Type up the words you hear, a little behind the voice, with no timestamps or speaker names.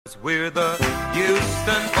We're the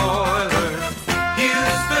Houston Oilers,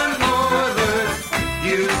 Houston Oilers,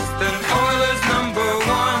 Houston Oilers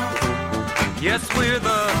 #1. Yes, we're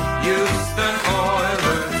the Houston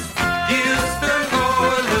Oilers, Houston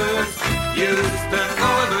Oilers, Houston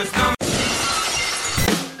Oilers #1.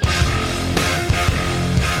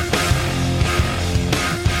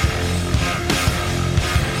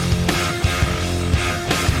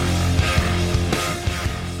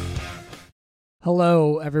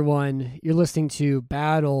 Hello, everyone. You're listening to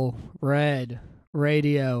Battle Red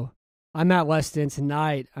Radio. I'm Matt Weston.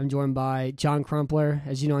 Tonight, I'm joined by John Crumpler,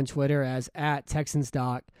 as you know on Twitter, as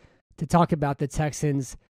 @TexansDoc, to talk about the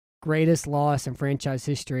Texans' greatest loss in franchise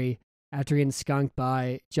history after getting skunked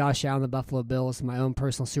by Josh Allen, the Buffalo Bills, in my own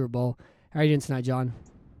personal Super Bowl. How are you doing tonight, John?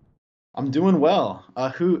 I'm doing well.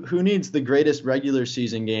 Who needs the greatest regular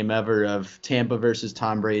season game ever of Tampa versus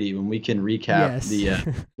Tom Brady when we can recap the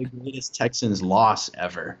greatest Texans loss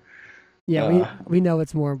ever? Yeah, we know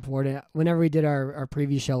it's more important. Whenever we did our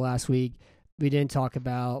preview show last week, we did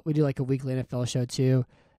like a weekly NFL show too,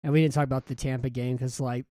 and we didn't talk about the Tampa game because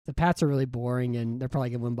like the Pats are really boring and they're probably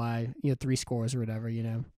gonna win by 3 scores or whatever.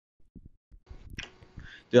 Dude,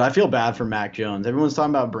 I feel bad for Mac Jones. Everyone's talking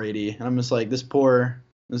about Brady, and I'm just like, this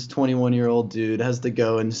 21-year-old dude has to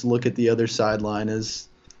go and just look at the other sideline as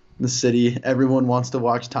the city. Everyone wants to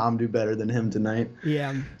watch Tom do better than him tonight.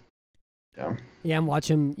 Yeah, I'm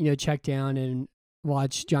watching him, check down and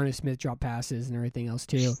watch Johnny Smith drop passes and everything else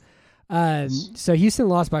too. So Houston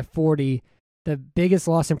lost by 40. The biggest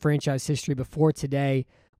loss in franchise history before today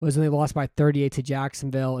was when they lost by 38 to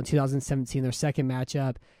Jacksonville in 2017, their second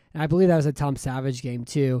matchup. And I believe that was a Tom Savage game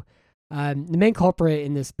too. The main culprit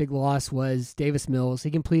in this big loss was Davis Mills.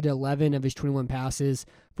 He completed 11 of his 21 passes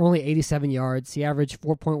for only 87 yards. He averaged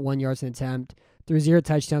 4.1 yards an attempt, threw 0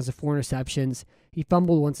 touchdowns to 4 interceptions. He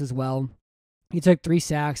fumbled once as well. He took 3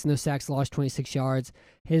 sacks, and those sacks lost 26 yards.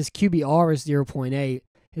 His QBR was 0.8.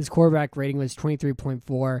 His quarterback rating was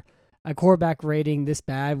 23.4. A quarterback rating this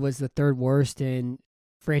bad was the third worst in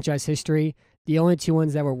franchise history. The only two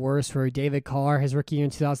ones that were worse were David Carr, his rookie year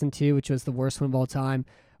in 2002, which was the worst one of all time,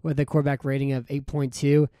 with a quarterback rating of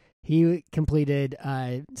 8.2. He completed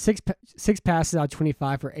six passes out of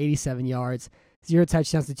 25 for 87 yards, 0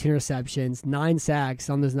 touchdowns to 2 interceptions, 9 sacks.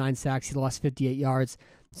 On those 9 sacks, he lost 58 yards.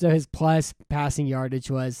 So his plus passing yardage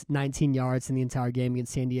was 19 yards in the entire game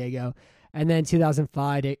against San Diego. And then in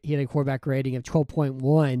 2005, he had a quarterback rating of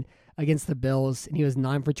 12.1 against the Bills, and he was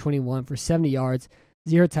 9 for 21 for 70 yards,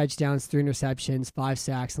 0 touchdowns, 3 interceptions, 5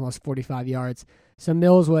 sacks, and lost 45 yards. So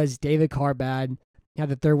Mills was David Carr bad, had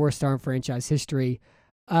the third worst star in franchise history.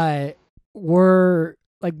 We're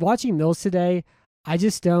like watching Mills today. I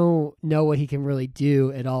just don't know what he can really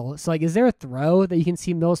do at all. So like, is there a throw that you can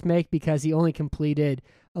see Mills make? Because he only completed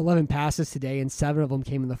 11 passes today and 7 of them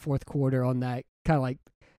came in the fourth quarter on that kind of like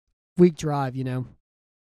weak drive,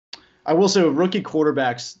 I will say with rookie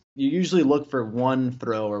quarterbacks, you usually look for one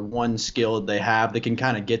throw or one skill they have that can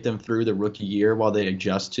kind of get them through the rookie year while they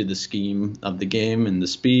adjust to the scheme of the game and the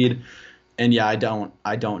speed. And yeah, I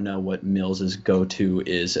don't know what Mills' go-to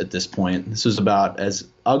is at this point. This was about as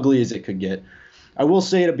ugly as it could get. I will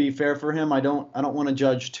say, to be fair for him, I don't want to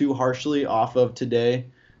judge too harshly off of today.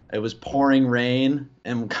 It was pouring rain,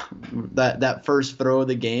 and that first throw of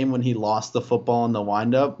the game when he lost the football in the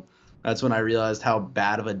windup, that's when I realized how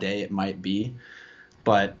bad of a day it might be.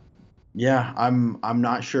 But yeah, I'm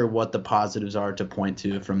not sure what the positives are to point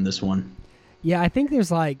to from this one. Yeah, I think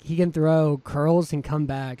there's he can throw curls and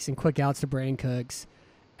comebacks and quick outs to Brandon Cooks.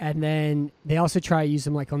 And then they also try to use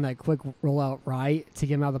him on that quick rollout right to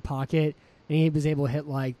get him out of the pocket. And he was able to hit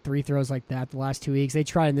 3 throws like that the last 2 weeks. They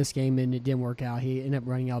tried in this game and it didn't work out. He ended up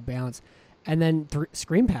running out of bounds. And then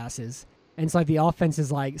screen passes. And it's the offense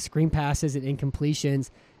is screen passes and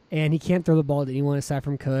incompletions. And he can't throw the ball to anyone aside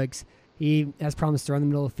from Cooks. He has problems throwing the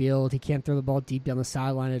middle of the field. He can't throw the ball deep down the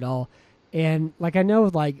sideline at all. And I know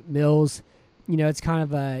with Mills, it's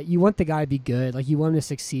kind of you want the guy to be good. You want him to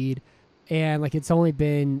succeed. And it's only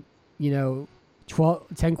been, 10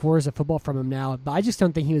 quarters of football from him now. But I just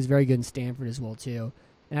don't think he was very good in Stanford as well, too.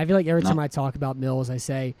 And I feel every time I talk about Mills, I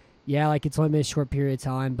say, yeah, it's only been a short period of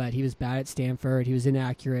time, but he was bad at Stanford. He was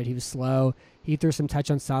inaccurate. He was slow. He threw some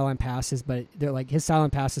touch on sideline passes, but they're his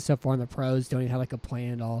sideline passes so far in the pros don't even have a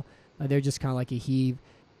plan at all. They're just kind of a heave.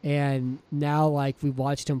 And now, we've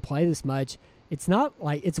watched him play this much, it's not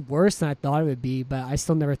it's worse than I thought it would be, but I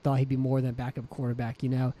still never thought he'd be more than a backup quarterback,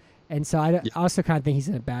 And so I also kind of think he's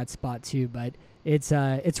in a bad spot too, but it's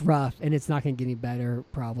rough and it's not going to get any better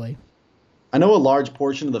probably. I know a large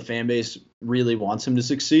portion of the fan base really wants him to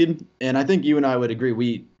succeed, and I think you and I would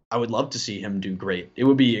agree. I would love to see him do great. It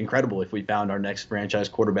would be incredible if we found our next franchise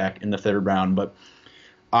quarterback in the third round. But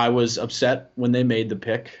I was upset when they made the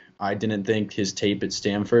pick. I didn't think his tape at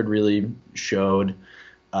Stanford really showed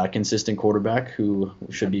a consistent quarterback who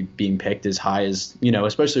should be being picked as high as,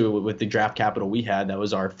 especially with the draft capital we had. That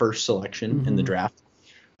was our first selection in the draft.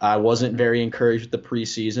 I wasn't very encouraged with the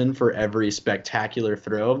preseason. For every spectacular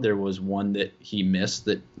throw, there was one that he missed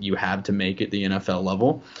that you had to make at the NFL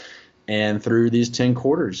level. And through these 10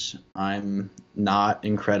 quarters, I'm not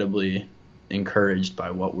incredibly encouraged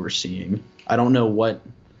by what we're seeing. I don't know what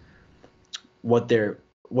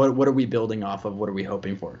are we building off of? What are we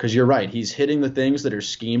hoping for? Because you're right, he's hitting the things that are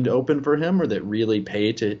schemed open for him or that really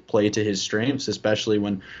play to his strengths, especially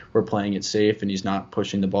when we're playing it safe and he's not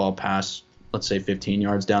pushing the ball past, let's say, 15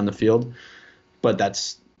 yards down the field. But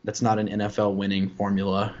that's not an NFL winning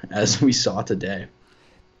formula as we saw today.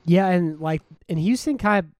 Yeah, and Houston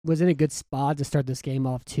kind of was in a good spot to start this game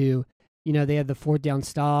off too. They had the fourth down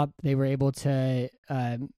stop. They were able to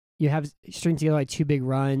string together two big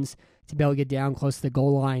runs to be able to get down close to the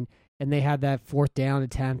goal line. And they had that fourth down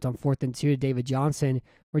attempt on 4th and 2 to David Johnson,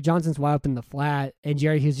 where Johnson's wide open in the flat, and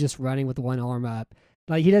Jerry Hughes just running with one arm up.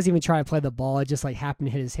 He doesn't even try to play the ball. It just happened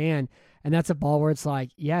to hit his hand. And that's a ball where it's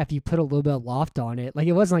if you put a little bit of loft on it,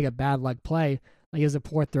 it wasn't a bad luck play. It was a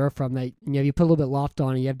poor throw from that. You put a little bit of loft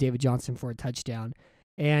on it, you have David Johnson for a touchdown.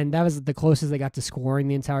 And that was the closest they got to scoring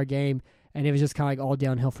the entire game. And it was just kind of all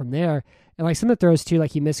downhill from there. And some of the throws too,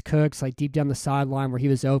 he missed Cooks, deep down the sideline where he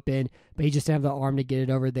was open, but he just didn't have the arm to get it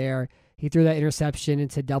over there. He threw that interception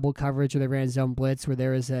into double coverage where they ran zone blitz, where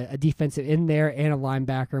there was a defensive in there and a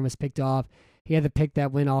linebacker and was picked off. He had the pick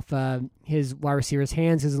that went off his wide receiver's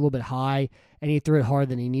hands. It was a little bit high, and he threw it harder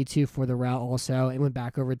than he needed to for the route also. It went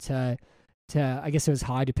back over to I guess it was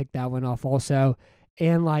Hyde to pick that one off also.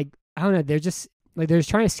 And I don't know, they're just they're just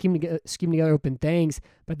trying to scheme together open things,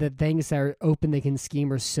 but the things that are open they can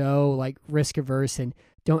scheme are so risk averse and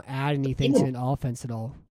don't add anything to an offense at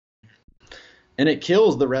all. And it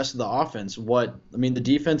kills the rest of the offense. The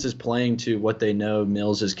defense is playing to what they know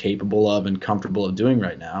Mills is capable of and comfortable of doing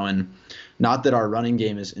right now. And not that our running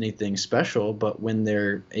game is anything special, but when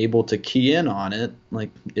they're able to key in on it,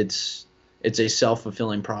 it's a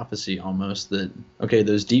self-fulfilling prophecy almost that, okay,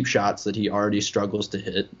 those deep shots that he already struggles to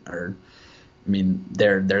hit are,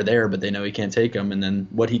 they're there, but they know he can't take them. And then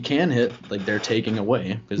what he can hit, they're taking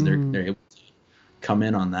away because they're able to come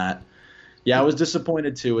in on that. Yeah, I was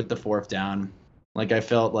disappointed too with the fourth down. I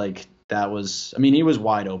felt that was, he was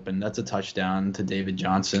wide open. That's a touchdown to David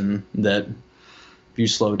Johnson that if you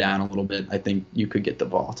slow down a little bit, I think you could get the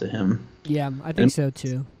ball to him. Yeah, I think so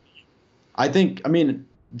too.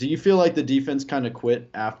 Do you feel like the defense kind of quit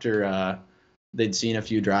after they'd seen a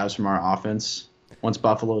few drives from our offense? Once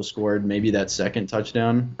Buffalo scored maybe that second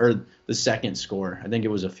touchdown, or the second score. I think it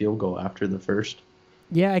was a field goal after the first.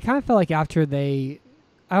 Yeah, I kind of felt after I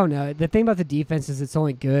don't know. The thing about the defense is it's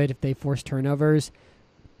only good if they force turnovers.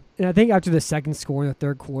 And I think after the second score in the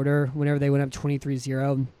third quarter, whenever they went up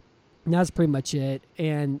 23-0, that's pretty much it.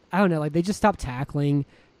 And I don't know, they just stopped tackling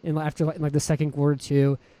after the second quarter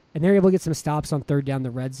too. And they're able to get some stops on third down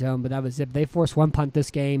the red zone, but that was it. They forced one punt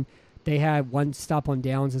this game. They had one stop on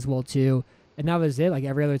downs as well too. And that was it.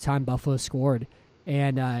 Every other time Buffalo scored.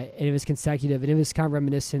 And it was consecutive. And it was kind of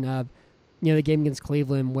reminiscent of, the game against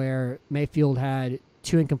Cleveland where Mayfield had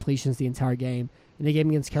 2 incompletions the entire game. And the game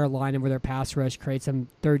against Carolina where their pass rush created some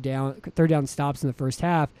third down stops in the first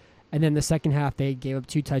half. And then the second half they gave up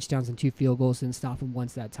 2 touchdowns and 2 field goals and stopped them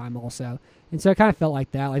once that time also. And so it kind of felt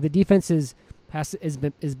like that. The defense is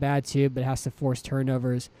bad too, but it has to force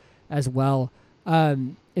turnovers as well.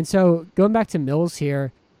 And so going back to Mills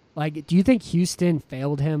here, do you think Houston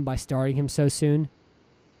failed him by starting him so soon?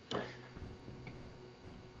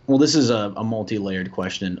 Well, this is a multi-layered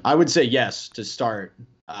question. I would say yes to start.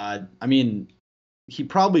 He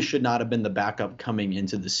probably should not have been the backup coming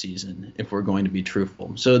into the season if we're going to be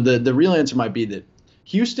truthful. So the real answer might be that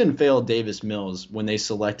Houston failed Davis Mills when they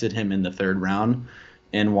selected him in the third round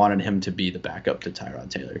and wanted him to be the backup to Tyrod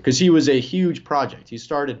Taylor because he was a huge project. He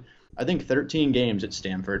started, I think, 13 games at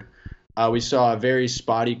Stanford. We saw a very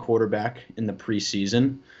spotty quarterback in the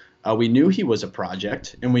preseason. We knew he was a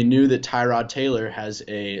project, and we knew that Tyrod Taylor has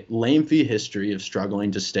a lengthy history of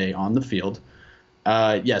struggling to stay on the field.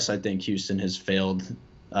 Yes, I think Houston has failed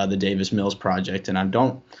the Davis Mills project, and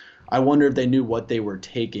I wonder if they knew what they were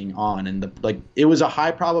taking on. And it was a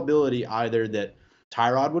high probability either that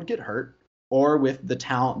Tyrod would get hurt or with the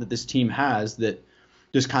talent that this team has that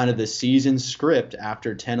just kind of the season script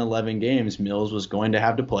after 10, 11 games, Mills was going to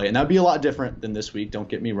have to play. And that would be a lot different than this week, don't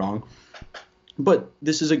get me wrong. But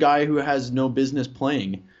this is a guy who has no business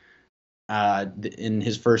playing in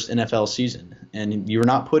his first NFL season, and you're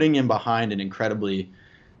not putting him behind an incredibly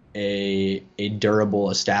a durable,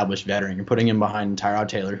 established veteran. You're putting him behind Tyrod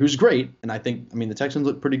Taylor, who's great, and I mean the Texans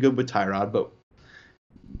look pretty good with Tyrod, but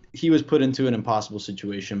he was put into an impossible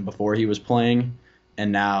situation before he was playing,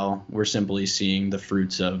 and now we're simply seeing the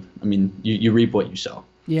fruits of. I mean, you reap what you sow.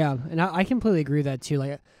 Yeah, and I completely agree with that too.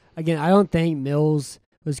 Like again, I don't think Mills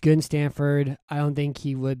was good in Stanford. I don't think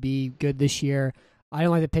he would be good this year. I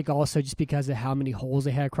don't like the pick also just because of how many holes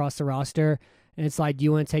they had across the roster. And it's like, do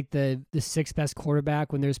you want to take the sixth best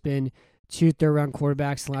quarterback when there's been 2 third-round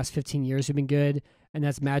quarterbacks in the last 15 years who've been good, and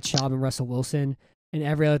that's Matt Schaub and Russell Wilson, and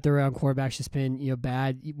every other third-round quarterback's just been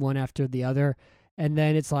bad one after the other. And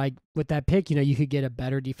then it's like, with that pick, you could get a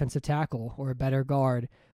better defensive tackle or a better guard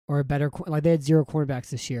or a better – like they had 0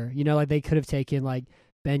 cornerbacks this year. Like they could have taken like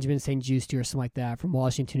Benjamin St-Juste or something like that from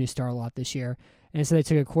Washington who started a lot this year. And so they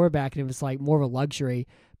took a quarterback, and it was like more of a luxury.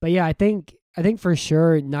 But yeah, I think for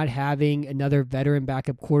sure not having another veteran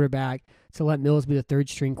backup quarterback to let Mills be the third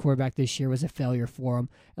string quarterback this year was a failure for him.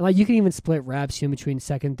 And like you can even split reps between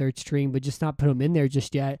second and third string, but just not put them in there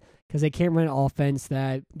just yet because they can't run an offense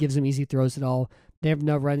that gives them easy throws at all. They have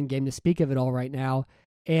no running game to speak of at all right now.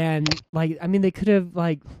 And like, I mean, they could have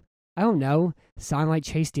like, I don't know, sign like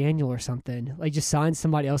Chase Daniel or something. Like just sign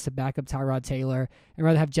somebody else to back up Tyrod Taylor and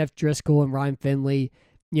rather have Jeff Driscoll and Ryan Finley.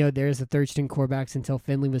 There's the third string quarterbacks until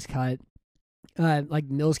Finley was cut. Like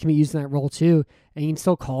Mills can be used in that role too, and you can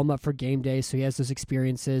still call him up for game day so he has those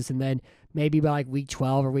experiences. And then maybe by like week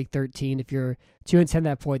 12 or week 13, if you're 2-10 at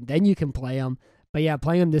that point, then you can play him. But yeah,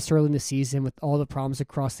 playing him this early in the season with all the problems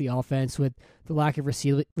across the offense, with the lack of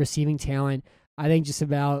receiving talent, I think just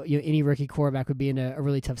about any rookie quarterback would be in a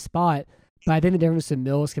really tough spot. But I think the difference with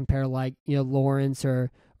Mills compared to like Lawrence or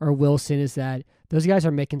Wilson is that those guys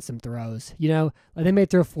are making some throws. Like they may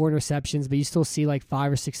throw 4 interceptions, but you still see like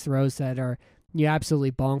 5 or 6 throws that are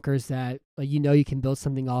absolutely bonkers that like you can build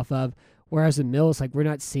something off of. Whereas with Mills, like we're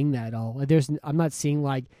not seeing that at all. Like I'm not seeing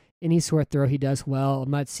like any sort of throw he does well.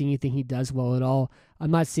 I'm not seeing anything he does well at all.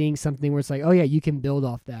 I'm not seeing something where it's like, oh yeah, you can build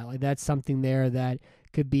off that. Like that's something there that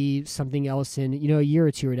could be something else in a year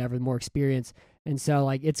or two or whatever, more experience. And so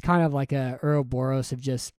like it's kind of like a Ouroboros of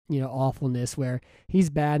just awfulness where he's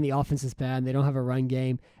bad and the offense is bad and they don't have a run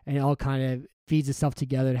game, and it all kind of feeds itself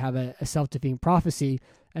together to have a self-defeating prophecy,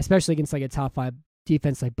 especially against like a top 5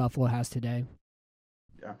 defense like Buffalo has today.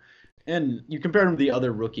 Yeah, and you compare him to the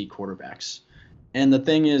other rookie quarterbacks. And the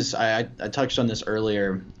thing is, I touched on this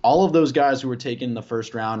earlier, all of those guys who were taken in the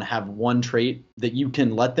first round have one trait that you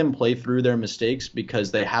can let them play through their mistakes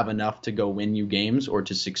because they have enough to go win you games or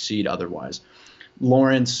to succeed otherwise.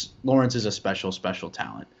 Lawrence is a special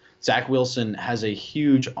talent. Zach Wilson has a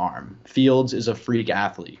huge arm. Fields is a freak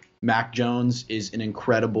athlete. Mac Jones is an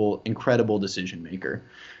incredible decision maker.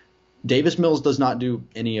 Davis Mills does not do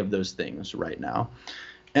any of those things right now.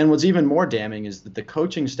 And what's even more damning is that the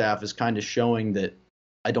coaching staff is kind of showing that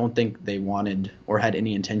I don't think they wanted or had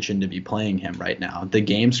any intention to be playing him right now. The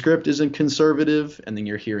game script isn't conservative, and then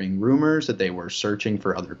you're hearing rumors that they were searching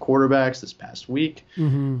for other quarterbacks this past week.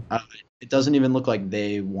 Mm-hmm. It doesn't even look like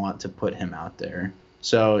they want to put him out there.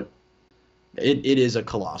 So it is a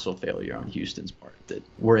colossal failure on Houston's part that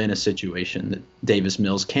we're in a situation that Davis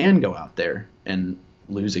Mills can go out there and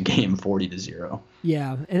lose a game 40-0.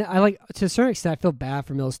 Yeah, and I like to a certain extent I feel bad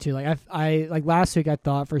for Mills too. Like I like last week I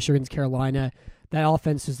thought for sure against Carolina that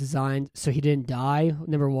offense was designed so he didn't die.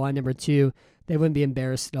 Number one, number two, they wouldn't be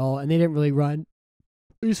embarrassed at all, and they didn't really run.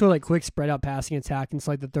 They just sort of like quick spread out passing attack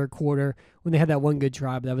until like the third quarter when they had that one good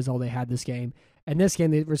drive. But that was all they had this game. And this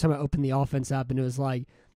game they were trying to open the offense up, and it was like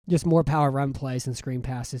just more power run plays and screen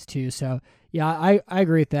passes too. So yeah, I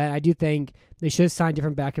agree with that. I do think they should have signed a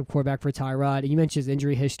different backup quarterback for Tyrod. And you mentioned his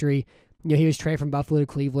injury history. He was traded from Buffalo to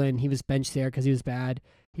Cleveland. He was benched there because he was bad.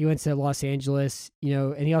 He went to Los Angeles,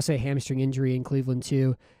 and he also had a hamstring injury in Cleveland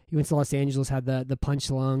too. He went to Los Angeles, had the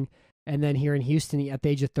punch lung. And then here in Houston, at the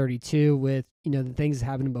age of 32, with the things that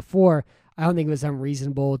happened before, I don't think it was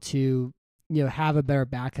unreasonable to have a better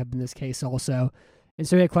backup in this case also. And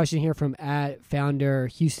so we had a question here from @founder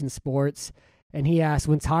Houston Sports, and he asked,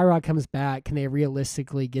 when Tyrod comes back, can they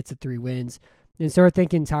realistically get to 3 wins? And so we're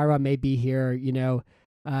thinking Tyrod may be here,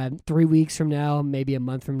 3 weeks from now, maybe a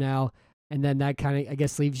month from now, and then that kind of I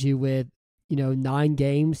guess leaves you with 9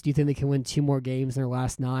 games. Do you think they can win 2 more games in their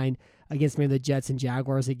last 9? Against maybe the Jets and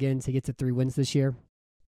Jaguars again to get to 3 wins this year?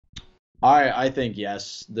 I think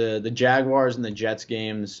yes. The Jaguars and the Jets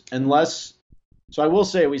games, so I will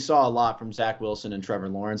say we saw a lot from Zach Wilson and Trevor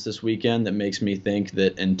Lawrence this weekend that makes me think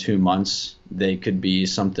that in 2 months they could be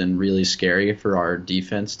something really scary for our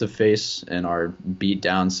defense to face and our beat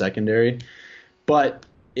down secondary. But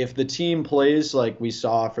if the team plays like we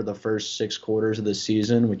saw for the first 6 quarters of the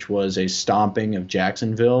season, which was a stomping of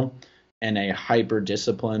Jacksonville and a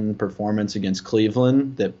hyper-disciplined performance against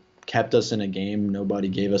Cleveland that kept us in a game, nobody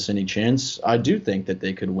gave us any chance, I do think that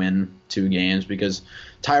they could win 2 games because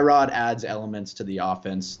Tyrod adds elements to the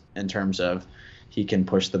offense in terms of he can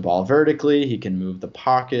push the ball vertically, he can move the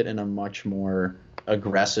pocket in a much more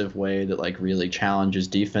aggressive way that like really challenges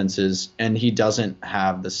defenses, and he doesn't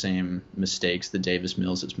have the same mistakes that Davis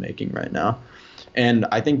Mills is making right now. And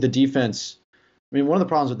I think the defense, I mean, one of the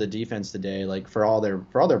problems with the defense today, like for all their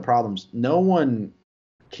problems, no one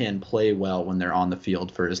can play well when they're on the field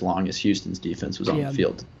for as long as Houston's defense was on the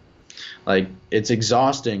field. Like, it's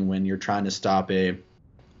exhausting when you're trying to stop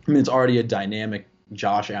it's already a dynamic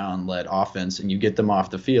Josh Allen-led offense, and you get them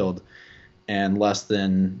off the field, and less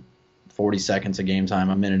than 40 seconds of game time,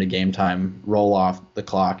 a minute of game time, roll off the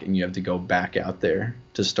clock, and you have to go back out there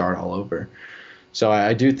to start all over. So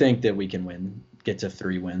I do think that we can get to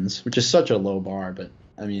 3 wins, which is such a low bar, but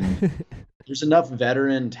I mean, there's enough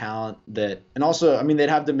veteran talent that, and also, I mean, they'd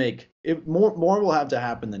have to make it more will have to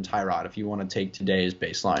happen than Tyrod if you want to take today's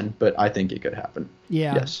baseline, but I think it could happen.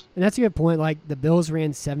 Yeah. Yes. And that's a good point. Like, the Bills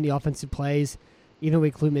ran 70 offensive plays, even we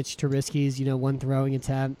include Mitch Trubisky's, 1 throwing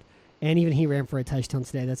attempt, and even he ran for a touchdown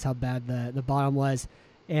today. That's how bad the bottom was.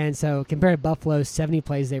 And so compared to Buffalo, 70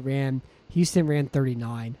 plays they ran, Houston ran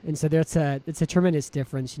 39. And so it's a tremendous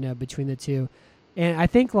difference, between the two. And I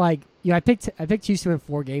think I picked Houston to win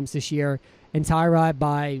 4 games this year, and Tyrod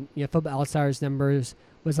by Football Outsiders numbers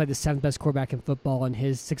was like the 7th best quarterback in football in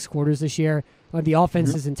his 6 quarters this year. Like, the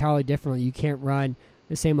offense is entirely different. You can't run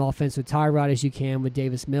the same offense with Tyrod as you can with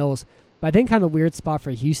Davis Mills. But I think kind of the weird spot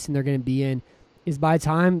for Houston they're going to be in is by the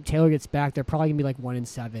time Taylor gets back, they're probably going to be like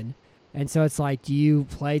 1-7. And so it's like, do you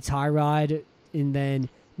play Tyrod and then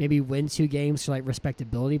maybe win 2 games for like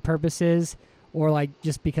respectability purposes? Or like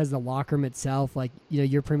just because the locker room itself, like,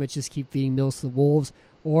 you're pretty much just keep feeding Mills to the Wolves?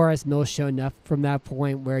 Or has Mills shown enough from that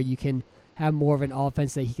point where you can have more of an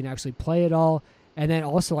offense that he can actually play it all? And then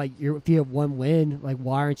also, like, if you have 1 win, like,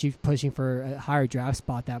 why aren't you pushing for a higher draft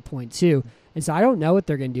spot at that point too? And so I don't know what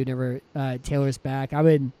they're going to do whenever Taylor's back. I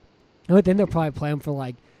would think they'll probably play him for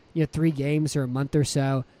like 3 games or a month or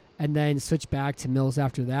so, and then switch back to Mills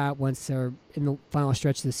after that once they're in the final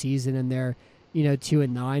stretch of the season and they're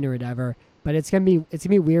 2-9 or whatever. But it's gonna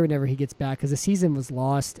be weird whenever he gets back because the season was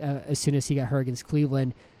lost as soon as he got hurt against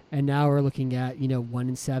Cleveland, and now we're looking at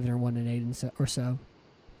 1-7 or 1-8 or so.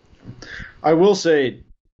 I will say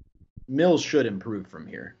Mills should improve from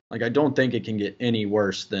here. Like, I don't think it can get any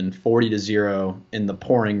worse than 40-0 in the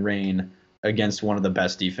pouring rain against one of the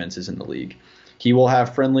best defenses in the league. He will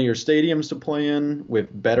have friendlier stadiums to play in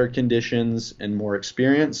with better conditions and more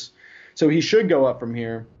experience. So he should go up from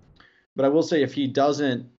here. But I will say, if he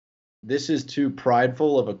doesn't, this is too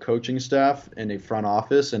prideful of a coaching staff and a front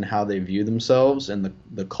office and how they view themselves and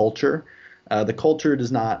the culture. The culture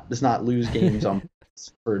does not lose games on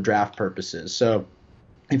for draft purposes. So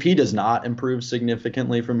if he does not improve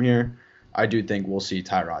significantly from here, I do think we'll see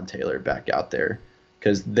Tyrod Taylor back out there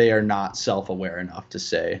because they are not self-aware enough to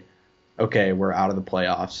say, okay, we're out of the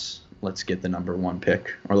playoffs. Let's get the number 1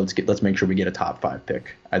 pick, or let's make sure we get a top 5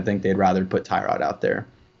 pick. I think they'd rather put Tyrod out there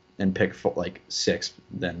and pick like 6th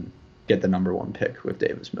than get the number 1 pick with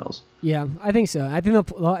Davis Mills. Yeah, I think so. I think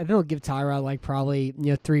they'll give Tyrod like probably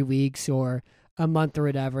 3 weeks or a month or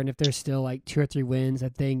whatever, and if there's still like 2 or 3 wins, I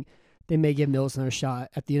think they may give Mills another shot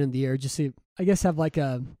at the end of the year, just to, I guess, have like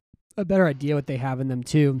a better idea what they have in them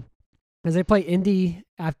too. As they play Indy,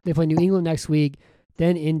 they play New England next week,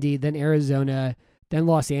 then Indy, then Arizona, then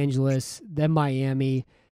Los Angeles, then Miami,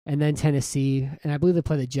 and then Tennessee, and I believe they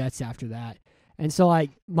play the Jets after that. And so,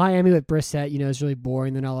 like, Miami with Brissett, is really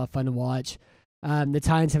boring. They're not a lot of fun to watch. The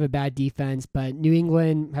Titans have a bad defense, but New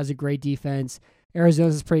England has a great defense.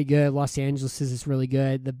 Arizona's pretty good. Los Angeles is really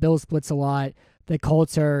good. The Bills blitz a lot. The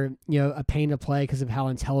Colts are, a pain to play because of how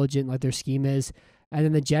intelligent like their scheme is. And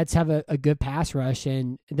then the Jets have a good pass rush,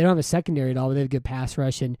 and they don't have a secondary at all, but they have a good pass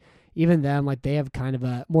rush. And even them, like, they have kind of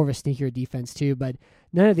more of a sneakier defense too. But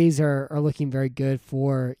none of these are looking very good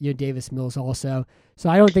for Davis Mills also. So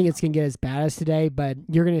I don't think it's going to get as bad as today, but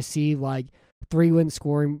you're going to see like 3-win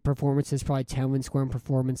scoring performances, probably 10-win scoring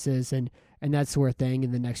performances, and that sort of thing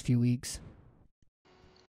in the next few weeks.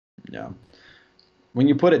 Yeah. When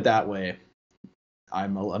you put it that way,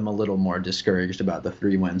 I'm a little more discouraged about the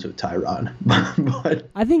 3 wins with Tyrod. But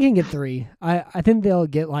I think he can get 3. I think they'll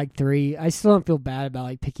get like 3. I still don't feel bad about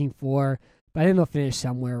like picking 4, but I think they'll finish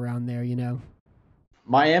somewhere around there,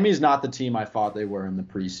 Miami's not the team I thought they were in the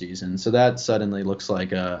preseason, so that suddenly looks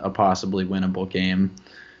like a possibly winnable game.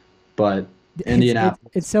 But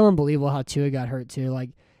Indianapolis. It's so unbelievable how Tua got hurt too. Like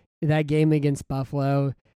that game against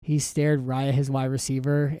Buffalo, he stared right at his wide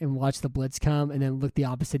receiver and watched the blitz come, and then looked the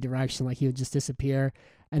opposite direction like he would just disappear.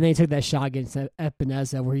 And then he took that shot against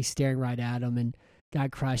Epineza where he's staring right at him and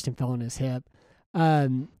got crushed and fell on his hip.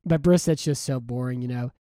 But Brissett's just so boring, you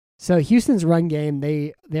know. So Houston's run game,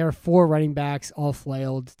 they are 4 running backs all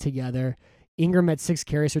flailed together. Ingram had 6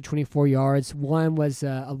 carries for 24 yards. One was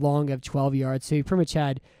a long of 12 yards. So he pretty much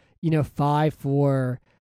had, 5 for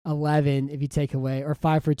 11 if you take away, or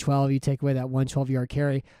 5 for 12 you take away that one 12-yard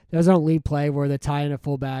carry. That was on a lead play where the tight end and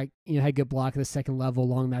fullback, had good block at the second level,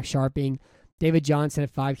 long Max Sharping. David Johnson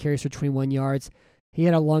had 5 carries for 21 yards. He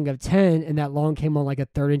had a long of 10, and that long came on like a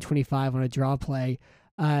 3rd and 25 on a draw play.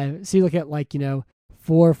 So you look at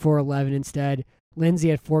 4 for 11 instead. Lindsey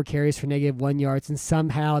had 4 carries for -1 yards, and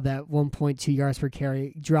somehow that 1.2 yards per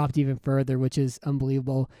carry dropped even further, which is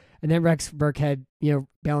unbelievable. And then Rex Burkhead,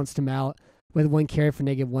 balanced him out with 1 carry for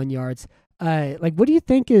 -1 yards. What do you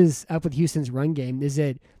think is up with Houston's run game? Is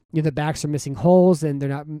it, the backs are missing holes and they're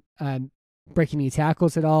not breaking any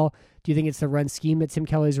tackles at all? Do you think it's the run scheme that Tim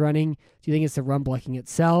Kelly's running? Do you think it's the run blocking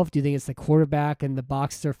itself? Do you think it's the quarterback and the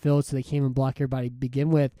boxes are filled so they can't even block everybody to begin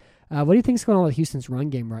with? What do you think is going on with Houston's run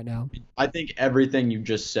game right now? I think everything you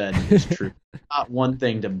just said is true. Not one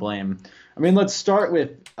thing to blame. I mean, let's start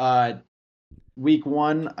with week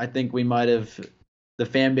 1. I think the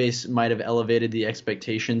fan base might have elevated the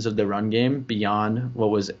expectations of the run game beyond what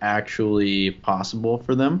was actually possible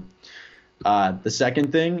for them. The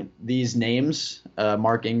second thing, these names,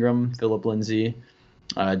 Mark Ingram, Phillip Lindsay,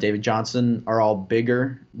 David Johnson, are all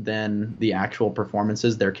bigger than the actual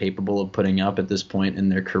performances they're capable of putting up at this point in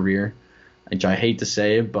their career, which I hate to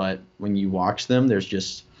say, but when you watch them, there's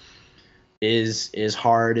just as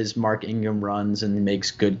hard as Mark Ingram runs and makes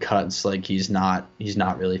good cuts, he's not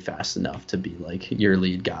really fast enough to be your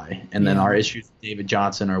lead guy. And then our issues with David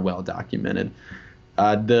Johnson are well documented.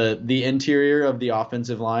 The interior of the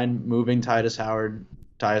offensive line, moving Tyus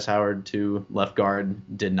Howard to left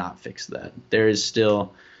guard, did not fix that. There is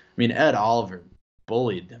still, Ed Oliver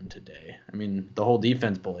bullied them today. The whole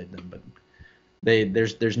defense bullied them, but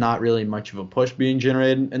there's not really much of a push being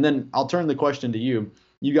generated. And then I'll turn the question to you.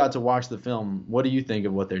 You got to watch the film. What do you think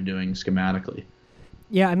of what they're doing schematically?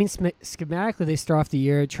 Yeah, schematically they start off the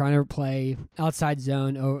year trying to play outside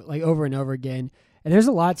zone over and over again. And there's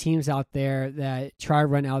a lot of teams out there that try to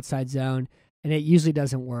run outside zone, and it usually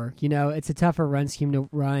doesn't work. It's a tougher run scheme to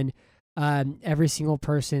run. Every single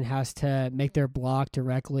person has to make their block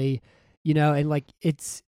directly, and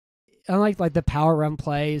it's unlike the power run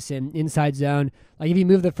plays and inside zone. If you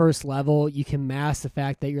move the first level, you can mask the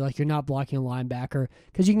fact that you're not blocking a linebacker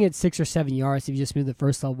because you can get 6 or 7 yards if you just move the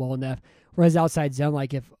first level well enough. Whereas outside zone,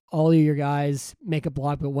 if all of your guys make a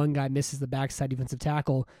block but one guy misses the backside defensive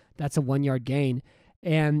tackle, that's a 1-yard gain.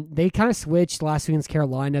 And they kind of switched last week against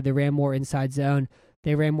Carolina. They ran more inside zone.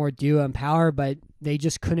 They ran more duo and power, but they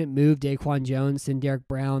just couldn't move Daquan Jones and Derek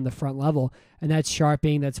Brown the front level. And that's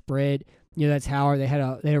Sharping, that's Britt, that's Howard. They had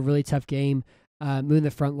a really tough game moving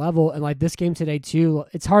the front level. And this game today too,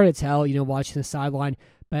 it's hard to tell, watching the sideline,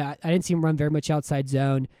 but I didn't see them run very much outside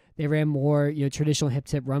zone. They ran more, traditional hip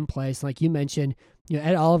tip run plays. Like you mentioned,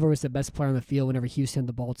 Ed Oliver was the best player on the field whenever Houston had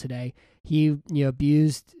the ball today. He,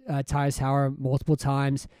 abused Tyus Howard multiple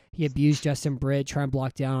times. He abused Justin Britt, trying to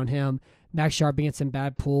block down on him. Max Sharping had some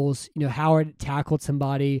bad pulls. Howard tackled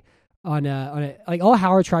somebody on a all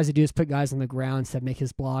Howard tries to do is put guys on the ground instead of make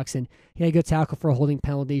his blocks. And he had a good tackle for a holding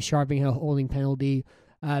penalty. Sharping had a holding penalty.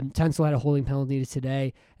 Tunsil had a holding penalty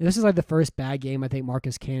today. And this is the first bad game I think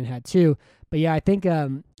Marcus Cannon had too. But yeah, I think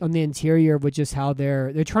on the interior with just how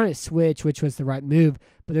they're trying to switch, which was the right move,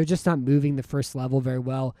 but they're just not moving the first level very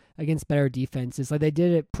well against better defenses. They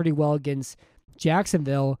did it pretty well against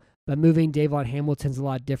Jacksonville, but moving Davon Hamilton's a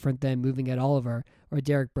lot different than moving Ed Oliver or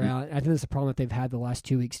Derek Brown. I think that's a problem that they've had the last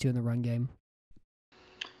 2 weeks too in the run game.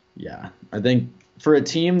 Yeah, I think for a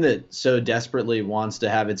team that so desperately wants to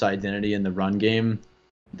have its identity in the run game,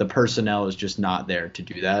 the personnel is just not there to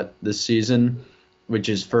do that this season, which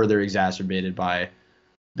is further exacerbated by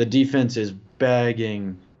the defense is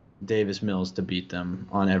begging Davis Mills to beat them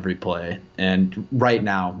on every play. And right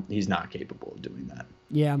now, he's not capable of doing that.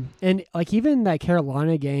 Yeah, and even that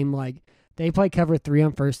Carolina game, they play cover 3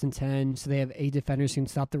 on 1st and 10, so they have 8 defenders who can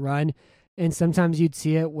stop the run. And sometimes you'd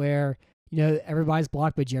see it where, everybody's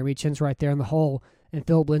blocked, but Jeremy Chin's right there in the hole, and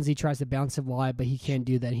Phillip Lindsay tries to bounce it wide, but he can't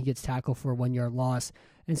do that. He gets tackled for a 1-yard loss.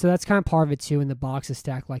 And so that's kind of part of it too, and the box is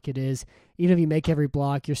stacked like it is. Even if you make every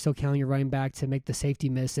block, you're still counting your running back to make the safety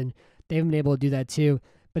miss, and they haven't been able to do that too.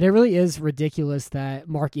 But it really is ridiculous that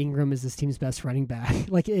Mark Ingram is this team's best running back.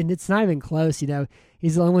 And it's not even close. He's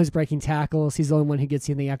the only one who's breaking tackles. He's the only one who gets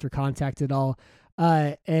anything after contact at all.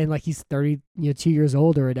 And he's 2 years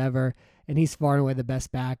old or whatever, and he's far and away the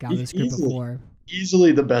best back out of this group of four.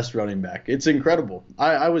 Easily the best running back. It's incredible.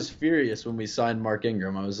 I was furious when we signed Mark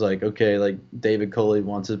Ingram. I was like, okay, David Culley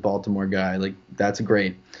wants his Baltimore guy. That's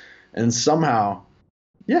great. And somehow,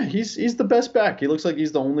 yeah, he's the best back. He looks like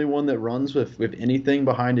he's the only one that runs with anything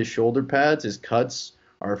behind his shoulder pads. His cuts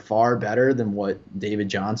are far better than what David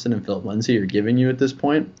Johnson and Philip Lindsay are giving you at this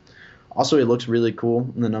point. Also, he looks really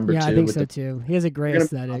cool in the number 2. Yeah, I think so too. He has a great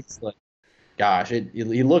aesthetic. Gosh,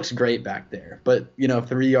 he looks great back there. But,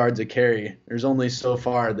 3 yards a carry, there's only so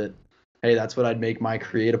far that, hey, that's what I'd make my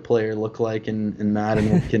creative player look like in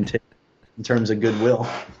Madden can take in terms of goodwill.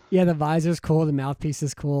 Yeah, the visor's cool, the mouthpiece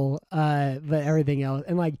is cool, but everything else.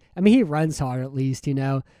 And, he runs hard at least,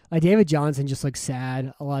 David Johnson just looks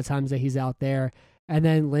sad a lot of times that he's out there. And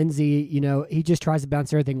then Lindsay, he just tries to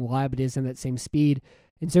bounce everything wide, but isn't that same speed.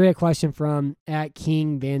 And so we had a question from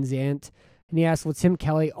 @KingVanZant. And he asked, will Tim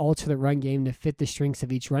Kelly alter the run game to fit the strengths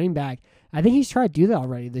of each running back? I think he's tried to do that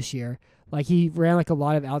already this year. He ran a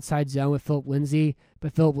lot of outside zone with Philip Lindsay,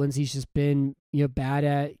 but Philip Lindsay's just been, bad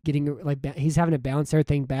at getting, he's having to bounce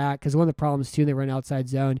everything back. Because one of the problems, too, they run outside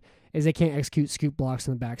zone is they can't execute scoop blocks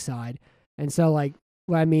on the backside. And so,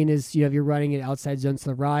 what I mean is, you're running an outside zone to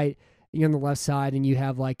the right, you're on the left side, and you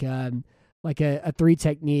have a 3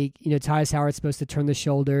 technique. Tyus Howard's supposed to turn the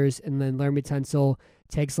shoulders, and then Laremy Tunsil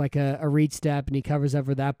takes a read step, and he covers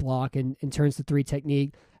over that block and turns the 3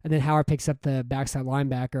 technique. And then Howard picks up the backside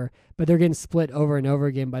linebacker. But they're getting split over and over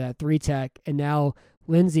again by that 3 tech. And now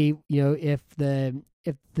Lindsay, if the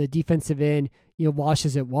defensive end,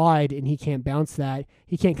 washes it wide and he can't bounce that,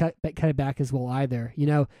 he can't cut it back as well either,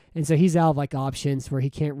 And so he's out of options where he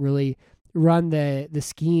can't really run the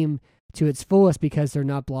scheme to its fullest because they're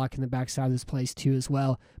not blocking the backside of this place too as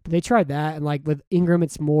well. But they tried that, and with Ingram,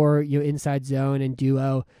 it's more inside zone and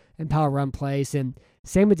duo and power run plays, and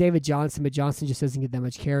same with David Johnson, but Johnson just doesn't get that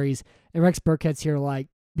much carries. And Rex Burkhead's here to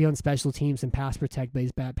be on special teams and pass protect, but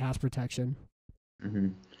he's bad pass protection. Mm-hmm.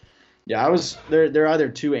 Yeah, there are either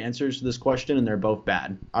 2 answers to this question, and they're both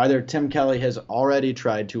bad. Either Tim Kelly has already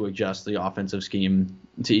tried to adjust the offensive scheme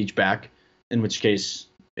to each back, in which case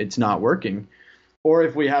it's not working. Or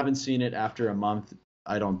if we haven't seen it after a month,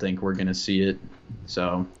 I don't think we're going to see it.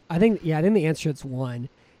 So I think the answer is 1,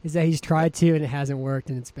 is that he's tried to and it hasn't worked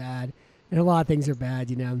and it's bad. And a lot of things are bad,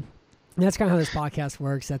 And that's kind of how this podcast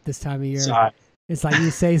works at this time of year. Sorry. It's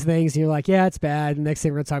you say things and you're like, yeah, it's bad. And the next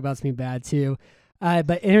thing we're going to talk about is being bad too.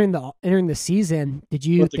 But entering the season, did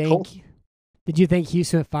you think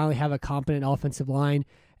Houston would finally have a competent offensive line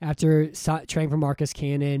after trading for Marcus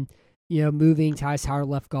Cannon? Moving Tyus Howard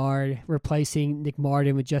left guard, replacing Nick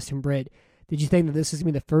Martin with Justin Britt. Did you think that this was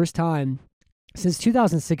going to be the first time since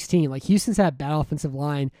 2016? Houston's had a bad offensive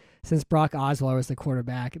line since Brock Osweiler was the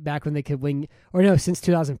quarterback, back when they could wing, or no, since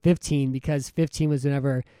 2015, because 15 was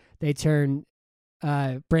whenever they turned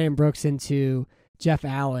Brandon Brooks into Jeff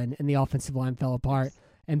Allen and the offensive line fell apart,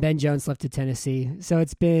 and Ben Jones left to Tennessee. So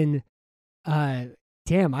it's been, I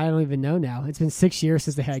don't even know now. It's been 6 years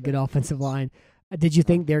since they had a good offensive line. Did you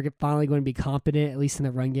think they're finally going to be competent, at least in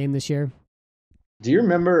the run game this year? Do you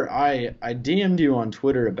remember I DM'd you on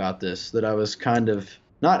Twitter about this, that I was kind of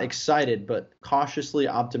not excited, but cautiously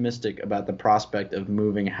optimistic about the prospect of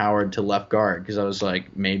moving Howard to left guard, because I was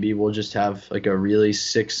like, maybe we'll just have a really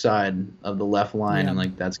sick side of the left line, and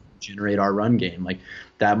that's going to generate our run game.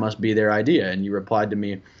 That must be their idea. And you replied to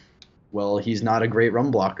me, well, he's not a great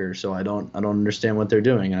run blocker, so I don't understand what they're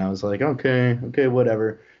doing. And I was like, okay,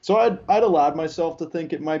 whatever. So I'd allowed myself to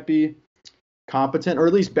think it might be competent, or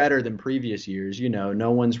at least better than previous years.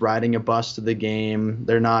 No one's riding a bus to the game.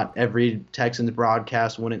 They're not, every Texans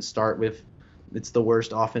broadcast wouldn't start with, it's the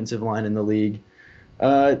worst offensive line in the league.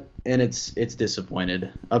 And it's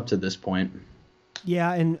disappointed up to this point.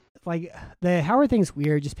 Yeah, and the Howard thing's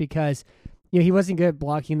weird just because he wasn't good at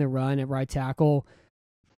blocking the run at right tackle,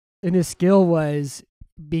 and his skill was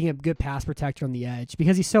being a good pass protector on the edge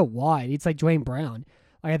because he's so wide. It's like Dwayne Brown.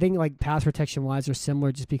 I think pass protection wise are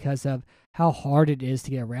similar just because of how hard it is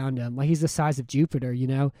to get around him. He's the size of Jupiter,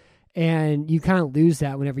 and you kind of lose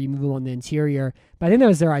that whenever you move him on the interior. But I think that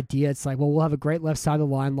was their idea. It's we'll have a great left side of the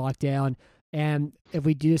line locked down, and if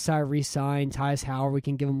we do decide to re-sign Tyus Howard, we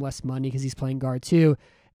can give him less money because he's playing guard too.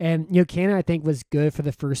 And Cannon, I think, was good for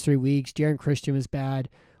the first 3 weeks. Jaron Christian was bad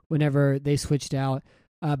whenever they switched out.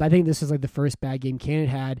 But I think this was the first bad game Cannon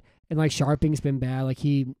had. And Sharping's been bad.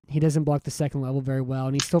 He doesn't block the second level very well,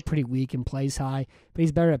 and he's still pretty weak and plays high, but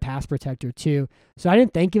he's better at pass protector too. So I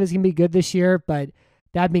didn't think it was going to be good this year, but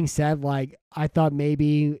That being said, like I thought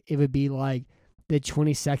maybe it would be like the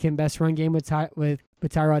 22nd best run game with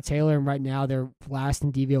Tyrod Taylor, and right now they're last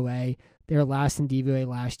in DVOA. They were last in DVOA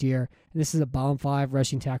last year, and this is a bottom 5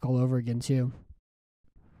 rushing tackle all over again too.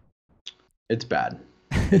 It's bad.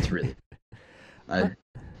 It's really. I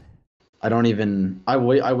don't even. I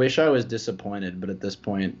wish I was disappointed, but at this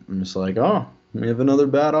point, I'm just like, oh, we have another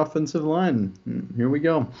bad offensive line. Here we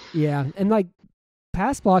go. Yeah, and like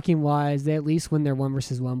pass blocking wise, they at least win their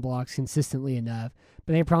 1-versus-1 blocks consistently enough.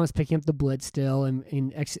 But they promise picking up the blitz still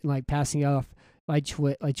and like passing off like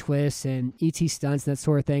twists and ET stunts and that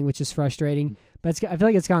sort of thing, which is frustrating. But I feel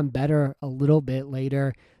like it's gotten better a little bit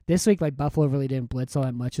later. This week, like Buffalo really didn't blitz all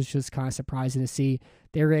that much, which was kind of surprising to see.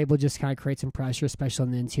 They were able to just kind of create some pressure, especially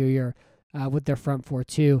on the interior with their front four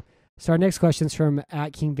too. So our next question is from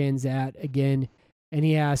 @KingVanZat again, and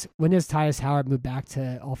he asks, when does Tytus Howard move back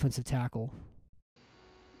to offensive tackle?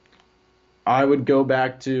 I would go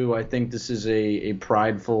back to, I think this is a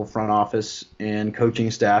prideful front office and coaching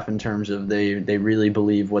staff in terms of they really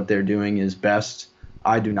believe what they're doing is best.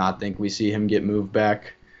 I do not think we see him get moved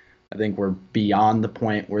back. I think we're beyond the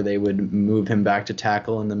point where they would move him back to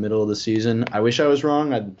tackle in the middle of the season. I wish I was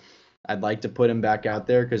wrong. I'd like to put him back out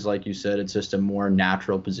there because, like you said, it's just a more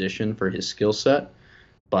natural position for his skill set.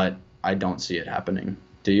 But I don't see it happening.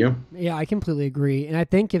 Do you? Yeah, I completely agree. And I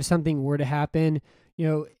think if something were to happen, you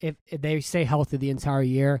know, if they stay healthy the entire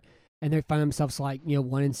year and they find themselves like,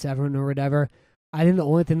 1-7 or whatever, I think the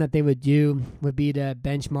only thing that they would do would be to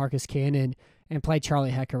bench Marcus Cannon and play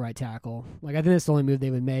Charlie Hecker right tackle. Like, I think that's the only move they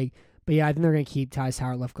would make. But yeah, I think they're going to keep Tytus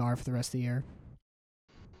Howard left guard for the rest of the year.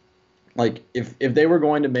 Like, if they were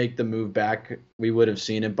going to make the move back, we would have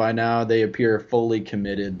seen it by now. They appear fully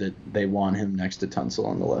committed that they want him next to Tunsil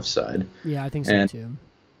on the left side. Yeah, I think so too.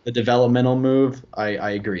 The developmental move, I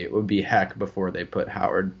agree. It would be Heck before they put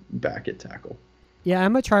Howard back at tackle. Yeah,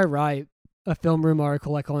 I'm going to try to write a film room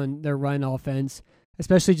article like on their run offense,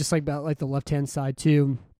 especially just like about like the left-hand side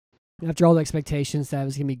too. After all the expectations that it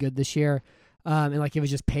was going to be good this year, and like it was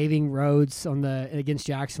just paving roads against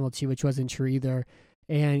Jacksonville too, which wasn't true either,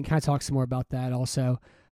 and kind of talk some more about that also.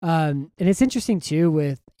 And it's interesting too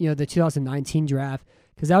with the 2019 draft,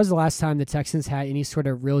 because that was the last time the Texans had any sort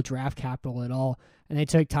of real draft capital at all, and they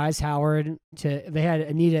took Tytus Howard they had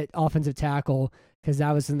a need at offensive tackle because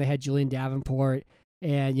that was when they had Julian Davenport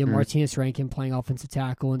and Martinez Rankin playing offensive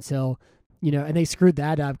tackle until. And they screwed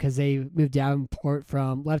that up because they moved Davenport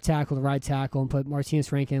from left tackle to right tackle and put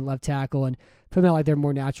Martinez Rankin in left tackle and put them at like their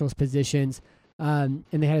more natural positions. And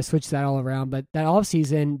they had to switch that all around. But that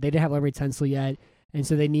offseason, they didn't have Larry Tunsil yet, and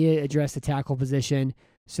so they needed to address the tackle position.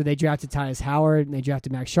 So they drafted Tytus Howard and they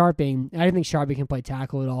drafted Max Sharping. I didn't think Sharping can play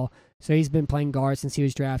tackle at all. So he's been playing guard since he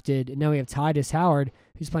was drafted. And now we have Tytus Howard,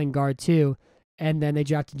 who's playing guard too. And then they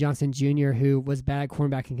drafted Johnson Jr., who was bad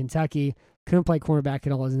cornerback in Kentucky. Couldn't play cornerback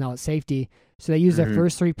at all, is now at safety. So they used their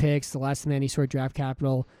first 3 picks, the last time any sort of draft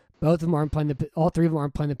capital. All 3 of them aren't playing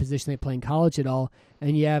the position they play in college at all.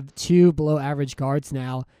 And you have 2 below average guards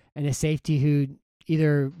now, and a safety who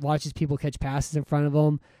either watches people catch passes in front of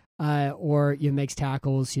them, or makes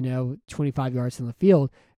tackles, 25 yards from the field.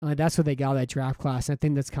 That's what they got that draft class. And I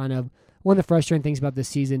think that's kind of one of the frustrating things about this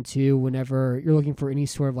season too. Whenever you're looking for any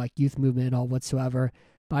sort of like youth movement at all whatsoever,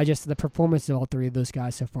 by just the performance of all 3 of those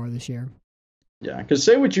guys so far this year. Yeah, because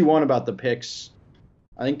say what you want about the picks,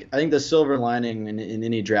 I think the silver lining in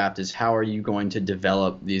any draft is how are you going to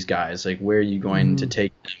develop these guys? Like, where are you going to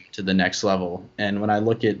take them to the next level? And when I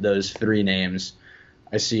look at those 3 names,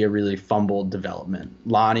 I see a really fumbled development.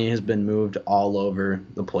 Lonnie has been moved all over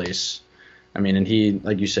the place. I mean, and he,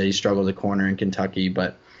 like you said, he struggled at corner in Kentucky,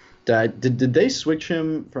 but did they switch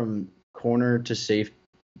him from corner to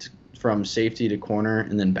from safety to corner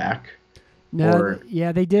and then back? No,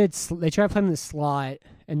 yeah, they did. They tried to play him in the slot,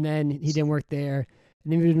 and then he didn't work there.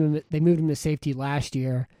 And they moved him to safety last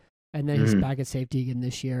year, and then he's back at safety again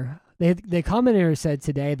this year. The commentator said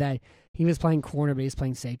today that he was playing corner, but he's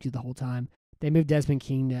playing safety the whole time. They moved Desmond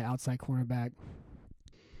King to outside cornerback.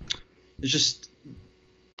 It's just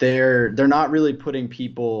they're not really putting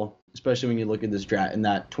people, especially when you look at this draft in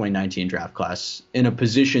that 2019 draft class, in a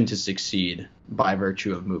position to succeed by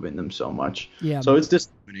virtue of moving them so much. Yeah. So it's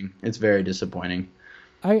disappointing. It's very disappointing.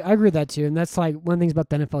 I agree with that too. And that's like one of the things about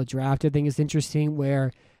the NFL draft I think is interesting,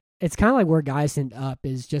 where it's kind of like where guys end up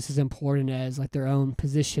is just as important as like their own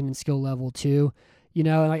position and skill level too.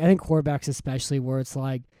 Like I think quarterbacks especially, where it's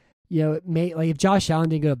like, if Josh Allen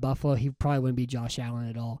didn't go to Buffalo, he probably wouldn't be Josh Allen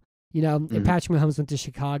at all. If Patrick Mahomes went to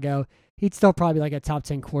Chicago, he'd still probably be like a top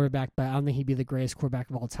 10 quarterback, but I don't think he'd be the greatest quarterback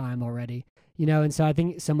of all time already. And so I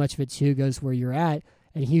think so much of it too goes where you're at.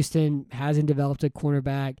 And Houston hasn't developed a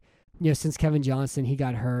cornerback. since Kevin Johnson, he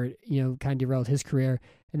got hurt, kind of derailed his career,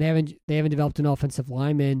 and they haven't developed an offensive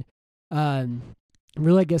lineman.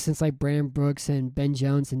 Really, I guess since like Brandon Brooks and Ben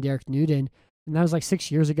Jones and Derek Newton, and that was like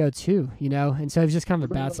 6 years ago too, and so it was just kind of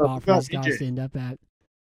a bad spot for those guys to end up at.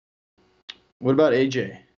 What about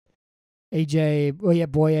AJ? Well, yeah,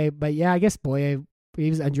 Boye, but yeah, I guess Boye, he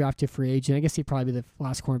was undrafted free agent. I guess he'd probably be the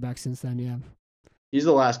last cornerback since then, yeah. He's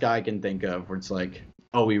the last guy I can think of where it's like,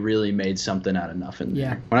 oh, we really made something out of nothing there.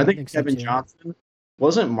 Yeah, when I think so Kevin too. Johnson,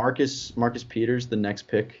 wasn't Marcus Peters the next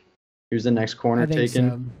pick? He was the next corner I think taken?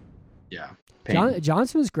 so. Yeah.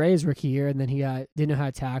 Johnson was great his rookie year, and then he didn't know how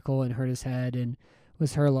to tackle and hurt his head and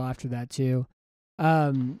was hurt a lot after that too.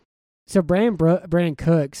 So Brandon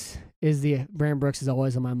Cooks Brandon Brooks is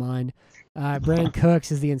always on my mind. Brandon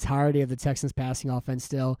Cooks is the entirety of the Texans passing offense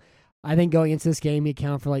still. I think going into this game, he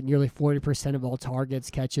accounted for like nearly 40% of all targets,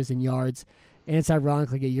 catches, and yards. And it's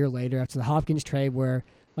ironic, like a year later after the Hopkins trade, where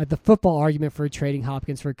like the football argument for trading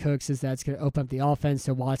Hopkins for Cooks is that it's going to open up the offense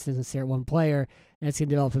so Watson doesn't stay at one player, and it's going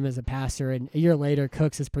to develop him as a passer. And a year later,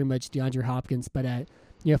 Cooks is pretty much DeAndre Hopkins, but at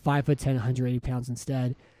 5'10", 180 pounds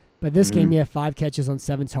instead. But this game, he had 5 catches on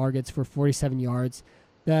 7 targets for 47 yards.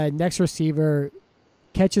 The next receiver,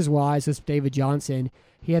 catches-wise, was David Johnson.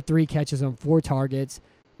 He had 3 catches on 4 targets.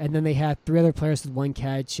 And then they had 3 other players with 1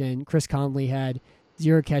 catch, and Chris Conley had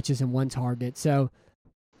 0 catches and 1 target. So,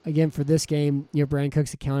 again, for this game, Brandon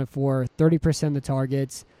Cooks accounted for 30% of the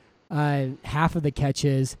targets, half of the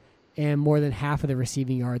catches, and more than half of the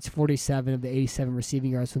receiving yards. 47 of the 87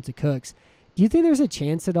 receiving yards went to Cooks. Do you think there's a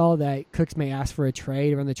chance at all that Cooks may ask for a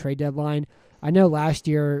trade around the trade deadline? I know last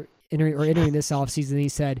year, entering this offseason, he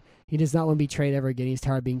said he does not want to be traded ever again. He's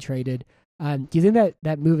tired of being traded. Do you think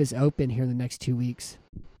that move is open here in the next 2 weeks?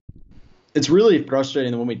 It's really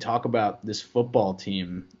frustrating that when we talk about this football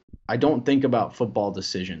team, I don't think about football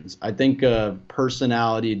decisions. I think of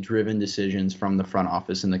personality-driven decisions from the front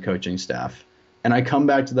office and the coaching staff. And I come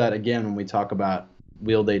back to that again when we talk about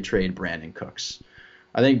will they trade Brandon Cooks.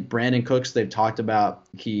 I think Brandon Cooks, they've talked about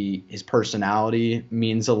his personality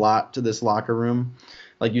means a lot to this locker room.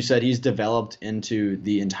 Like you said, he's developed into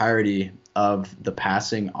the entirety of the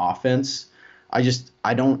passing offense.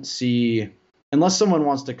 I don't see, unless someone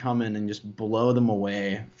wants to come in and just blow them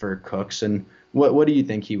away for Cooks. And what do you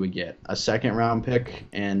think he would get? A 2nd-round pick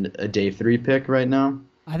and a day 3 pick right now?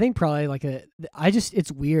 I think probably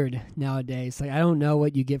it's weird nowadays. Like, I don't know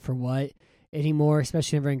what you get for what anymore,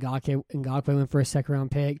 especially if Ngakoue went for a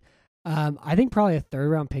 2nd-round pick. I think probably a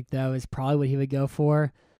 3rd-round pick, though, is probably what he would go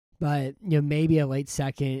for. But, maybe a late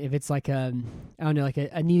 2nd if it's like a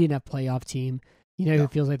needy enough playoff team, who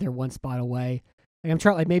feels like they're 1 spot away. Like, I'm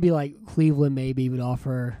trying, like, maybe like Cleveland maybe would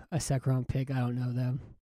offer a 2nd-round pick. I don't know, though.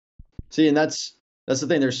 See, and that's the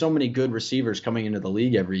thing. There's so many good receivers coming into the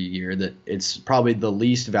league every year that it's probably the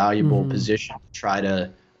least valuable position to try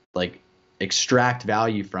to, like, extract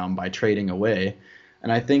value from by trading away.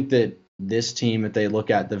 And I think that this team, if they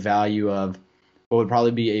look at the value of what would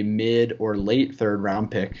probably be a mid or late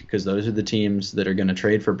 3rd-round pick, because those are the teams that are going to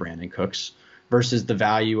trade for Brandon Cooks, versus the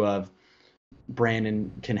value of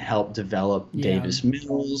Brandon can help develop Davis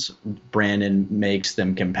Mills. Brandon makes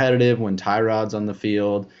them competitive when Tyrod's on the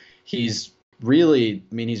field. He's really,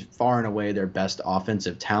 he's far and away their best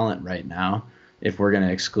offensive talent right now, if we're going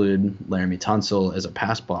to exclude Laramie Tunsil as a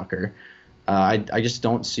pass blocker. I just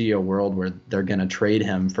don't see a world where they're going to trade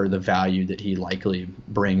him for the value that he likely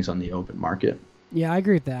brings on the open market. Yeah, I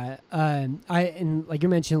agree with that. And like you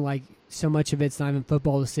mentioned, like so much of it's not even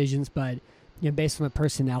football decisions, but based on the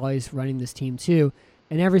personalities running this team too.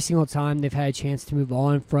 And every single time they've had a chance to move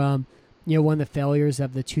on from one of the failures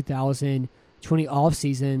of the 2020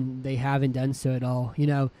 offseason, they haven't done so at all.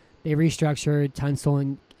 They restructured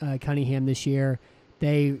Tunsil and Cunningham this year.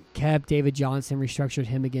 They kept David Johnson, restructured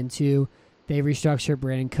him again too. They restructured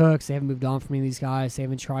Brandon Cooks. They haven't moved on from any of these guys. They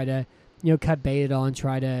haven't tried to, cut bait at all and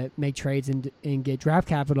try to make trades and get draft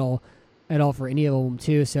capital at all for any of them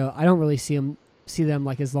too. So I don't really see them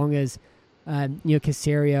like, as long as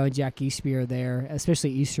Caserio and Jack Easterby are there,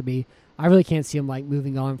 especially Easterby. I really can't see them like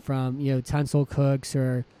moving on from Tunsil, Cooks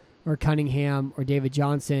or Cunningham or David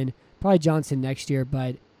Johnson. Probably Johnson next year,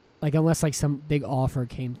 but like unless like some big offer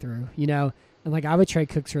came through, and like I would trade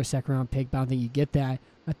Cooks for a 2nd-round pick, but I don't think you get that.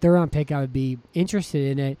 A 3rd-round pick, I would be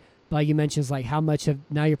interested in it. But like you mentioned, is like how much of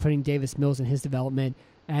now you're putting Davis Mills in his development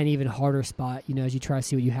at an even harder spot, as you try to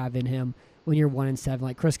see what you have in him when you're 1-7.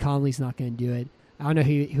 Like Chris Conley's not going to do it. I don't know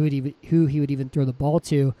who he would even throw the ball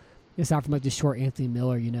to, aside from like the short Anthony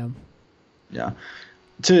Miller, Yeah.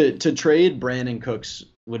 To trade Brandon Cooks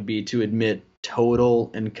would be to admit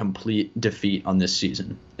total and complete defeat on this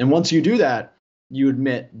season. And once you do that, you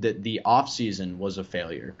admit that the offseason was a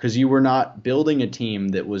failure because you were not building a team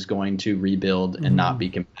that was going to rebuild and not be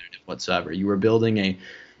competitive whatsoever. You were building a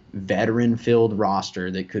veteran-filled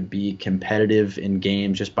roster that could be competitive in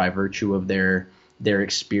games just by virtue of their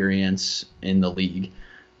experience in the league.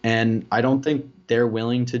 And I don't think they're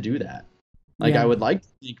willing to do that. Like, I would like to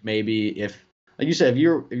think maybe if, like you said, if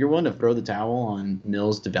you're willing to throw the towel on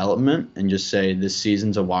Mills' development and just say this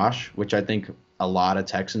season's a wash, which I think a lot of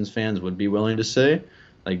Texans fans would be willing to say,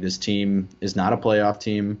 like, this team is not a playoff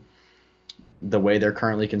team. The way they're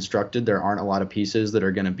currently constructed, there aren't a lot of pieces that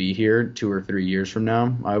are going to be here 2 or 3 years from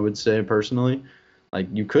now, I would say personally. Like,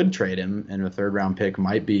 you could trade him, and a third-round pick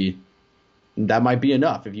might be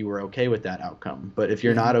enough if you were okay with that outcome. But if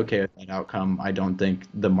you're not okay with that outcome, I don't think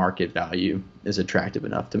the market value is attractive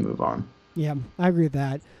enough to move on. Yeah, I agree with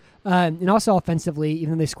that. And also offensively,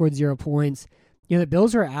 even though they scored 0 points, the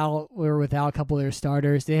Bills were without a couple of their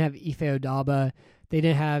starters. They didn't have Ife Odaba. They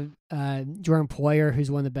didn't have Jordan Poyer,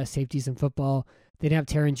 who's one of the best safeties in football. They didn't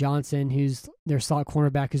have Taron Johnson, who's their slot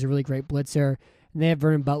cornerback, who's a really great blitzer. And they have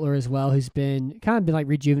Vernon Butler as well, who's been like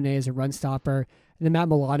rejuvenated as a run stopper. And then Matt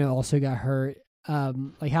Milano also got hurt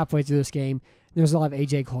like halfway through this game. There's a lot of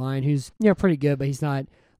A.J. Klein, who's pretty good, but he's not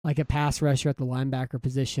like a pass rusher at the linebacker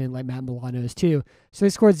position like Matt Milano is too. So they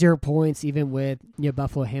scored 0 points even with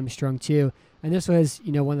Buffalo hamstrung too. And this was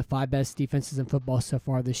one of the 5 best defenses in football so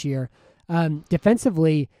far this year.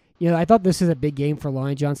 Defensively, I thought this was a big game for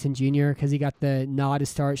Lonnie Johnson Jr. because he got the nod to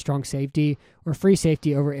start strong safety or free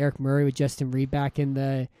safety over Eric Murray with Justin Reed back in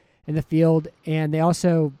the field. And they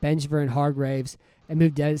also benched Vernon Hargreaves and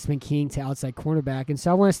moved Desmond King to outside cornerback. And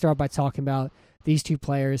so I want to start by talking about these 2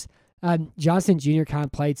 players. Johnson Jr. kind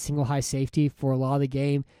of played single high safety for a lot of the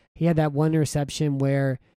game. He had that one interception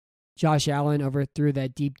where Josh Allen overthrew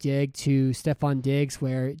that deep dig to Stephon Diggs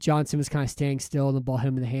where Johnson was kind of staying still and the ball hit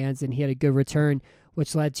him in the hands, and he had a good return,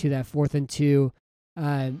 which led to that 4th and 2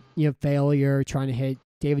 failure trying to hit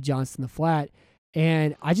David Johnson in the flat.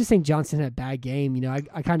 And I just think Johnson had a bad game.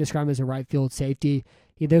 I kind of describe him as a right field safety.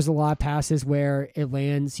 There's a lot of passes where it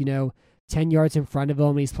lands, 10 yards in front of him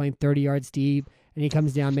and he's playing 30 yards deep, and he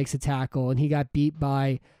comes down, makes a tackle, and he got beat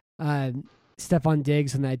by Stephon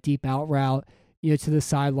Diggs on that deep out route, to the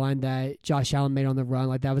sideline that Josh Allen made on the run.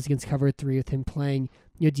 Like, that was against cover 3 with him playing,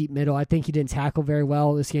 deep middle. I think he didn't tackle very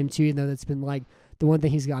well this game too, even though that's been like the one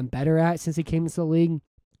thing he's gotten better at since he came into the league.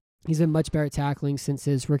 He's been much better at tackling since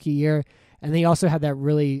his rookie year. And he also had that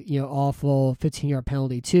really, awful 15-yard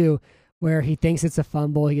penalty too, where he thinks it's a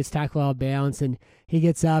fumble. He gets tackled out of bounds, and he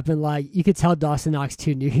gets up, and you could tell Dawson Knox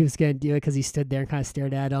too knew he was going to do it because he stood there and kind of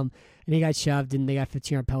stared at him, and he got shoved, and they got a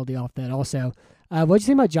 15-yard penalty off that also. What do you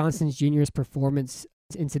think about Johnson Jr.'s performance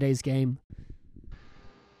in today's game?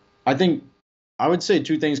 I would say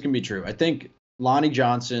 2 things can be true. I think Lonnie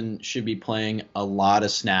Johnson should be playing a lot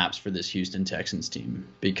of snaps for this Houston Texans team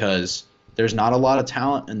because there's not a lot of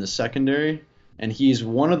talent in the secondary, and he's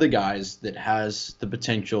one of the guys that has the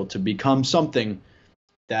potential to become something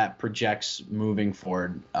that projects moving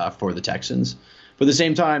forward for the Texans. But at the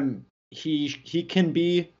same time, we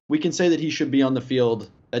can say that he should be on the field.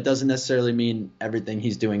 That doesn't necessarily mean everything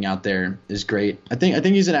he's doing out there is great. I think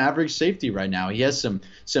he's an average safety right now. He has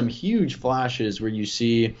some huge flashes where you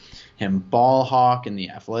see him ball hawk and the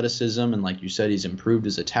athleticism, and like you said, he's improved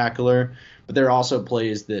as a tackler. But there are also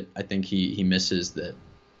plays that I think he misses that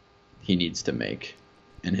he needs to make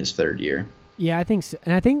in his 3rd year. Yeah, I think so.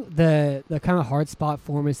 And I think the kind of hard spot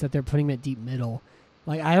for him is that they're putting him at deep middle.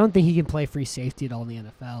 Like, I don't think he can play free safety at all in the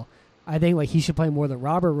NFL. I think he should play more the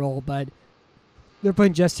robber role, but they're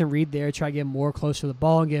putting Justin Reed there, try to get him more close to the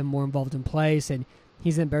ball and get him more involved in plays, and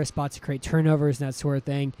he's in better spots to create turnovers and that sort of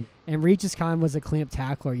thing. And Reed just kind of was a cleanup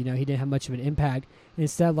tackler. He didn't have much of an impact. And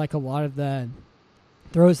instead, a lot of the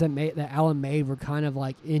throws that Allen made were kind of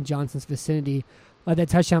in Johnson's vicinity. Like that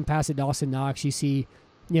touchdown pass to Dawson Knox, you see,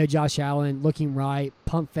 Josh Allen looking right,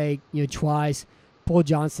 pump fake, twice, pull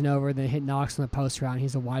Johnson over, then hit Knox on the post route.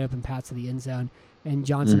 He's a wide open pass to the end zone, and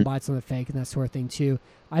Johnson bites on the fake and that sort of thing too.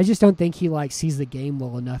 I just don't think he sees the game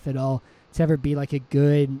well enough at all to ever be a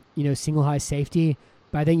good, single high safety.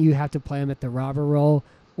 But I think you have to play him at the robber role,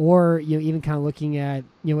 or even kind of looking at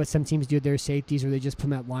what some teams do with their safeties, where they just put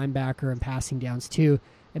him at linebacker and passing downs too,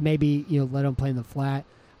 and maybe let him play in the flat.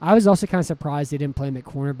 I was also kind of surprised they didn't play him at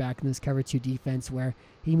cornerback in this cover 2 defense, where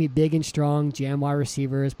he can be big and strong, jam wide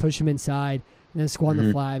receivers, push him inside, and then squat in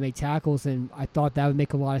the flat and make tackles. And I thought that would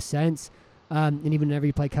make a lot of sense. And even whenever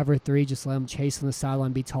you play cover 3, just let him chase on the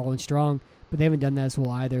sideline, be tall and strong. But they haven't done that as well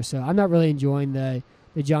either. So I'm not really enjoying the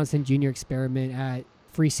Johnson Jr. experiment at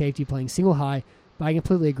free safety playing single high. But I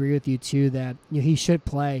completely agree with you too that he should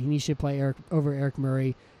play. He should play over Eric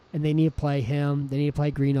Murray and they need to play him. They need to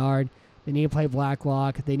play Greenard. They need to play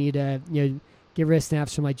Blacklock. They need to get rid of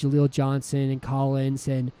snaps from like Jaleel Johnson and Collins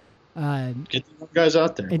and get the guys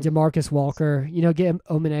out there and DeMarcus Walker. Get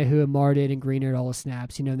Omenehu and Martin and Greenard all the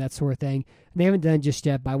snaps. That sort of thing. And they haven't done it just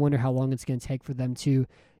yet, but I wonder how long it's going to take for them to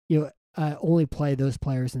only play those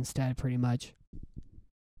players instead. Pretty much.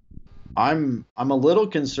 I'm a little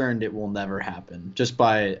concerned it will never happen, just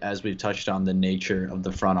by, as we've touched on, the nature of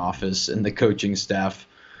the front office and the coaching staff.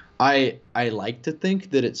 I like to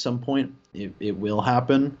think that at some point it will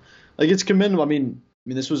happen. Like, it's commendable. I mean,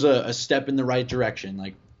 this was a step in the right direction.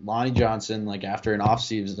 Like, Lonnie Johnson, like, after an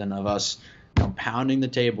offseason of us pounding the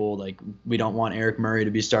table, like, we don't want Eric Murray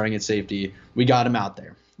to be starting at safety, we got him out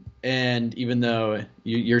there. And even though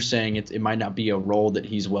you're saying it might not be a role that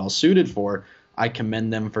he's well suited for, I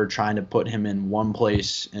commend them for trying to put him in one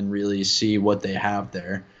place and really see what they have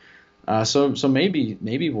there. So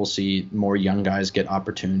maybe we'll see more young guys get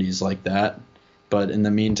opportunities like that. But in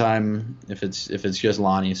the meantime, if it's just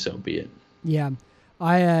Lonnie, so be it. Yeah,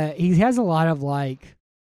 he has a lot of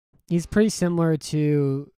he's pretty similar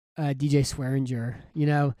to DJ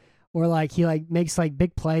Swearinger, or like he makes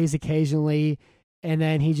big plays occasionally, and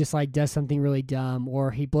then he just does something really dumb,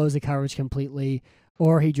 or he blows the coverage completely,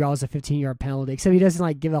 or he draws a 15-yard penalty. Except he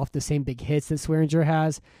doesn't give off the same big hits that Swearinger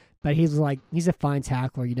has, but he's a fine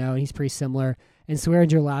tackler, and he's pretty similar. And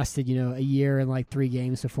Swearinger lasted, a year and 3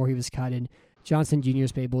 games before he was cut, and Johnson Jr.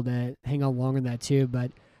 has been able to hang on longer than that too.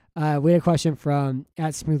 But we had a question from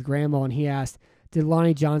 @SmoothGrandma, and he asked, did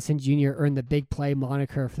Lonnie Johnson Jr. earn the big play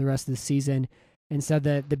moniker for the rest of the season? And so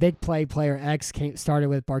the big play player X started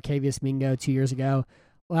with Barkevious Mingo 2 years ago.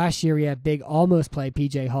 Last year, we had big almost play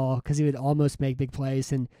PJ Hall because he would almost make big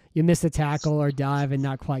plays, and you miss a tackle or dive and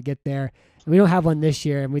not quite get there. And we don't have one this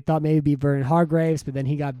year, and we thought maybe it'd be Vernon Hargraves, but then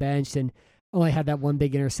he got benched and only had that one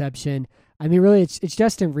big interception. I mean, really, it's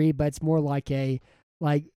Justin Reed, but it's more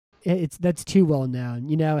that's too well known.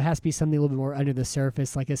 It has to be something a little bit more under the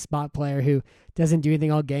surface, like a spot player who doesn't do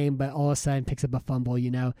anything all game, but all of a sudden picks up a fumble.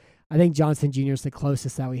 I think Johnson Jr. is the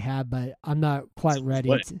closest that we have, but I'm not quite ready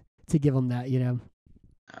to give him that.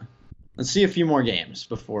 Let's see a few more games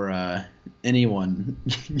before anyone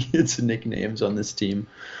gets nicknames on this team.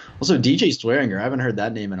 Also, DJ Swearinger, I haven't heard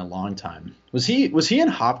that name in a long time. Was he in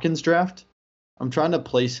Hopkins' draft? I'm trying to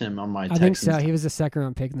place him on my Texans. I think so. He was a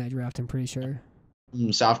second-round pick in that draft, I'm pretty sure.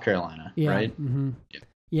 South Carolina, right? Mm-hmm.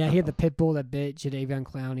 Yeah, he had the pit bull that bit Jadeveon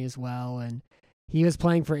Clowney as well, and he was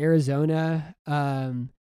playing for Arizona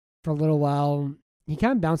for a little while. He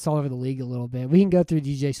kind of bounced all over the league a little bit. We can go through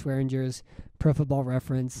DJ Swearinger's Pro Football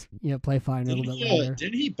Reference, play fine a little bit later.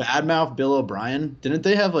 Didn't he badmouth Bill O'Brien? Didn't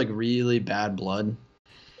they have really bad blood?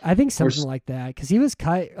 I think something like that, because he was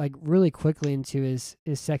cut really quickly into his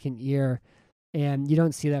second year, and you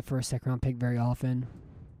don't see that for a second-round pick very often.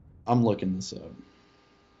 I'm looking this up.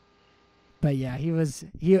 But yeah, he was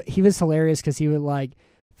hilarious because he would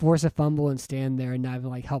force a fumble and stand there and not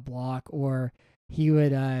even help block, or he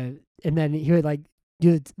would and then he would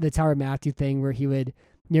do the Tyrann Mathieu thing where he would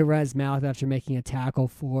run his mouth after making a tackle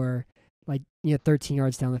for 13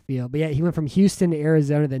 yards down the field. But yeah, he went from Houston to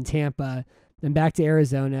Arizona, then Tampa, then back to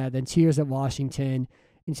Arizona, then 2 years at Washington.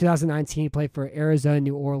 In 2019, he played for Arizona,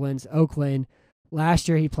 New Orleans, Oakland. Last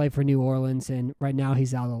year, he played for New Orleans, and right now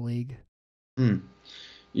he's out of the league.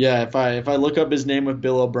 Yeah, if I look up his name with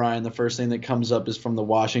Bill O'Brien, the first thing that comes up is from the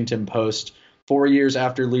Washington Post. 4 years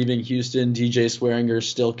after leaving Houston, DJ Swearinger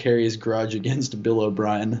still carries grudge against Bill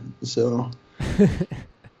O'Brien. So,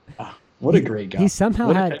 what a great guy. He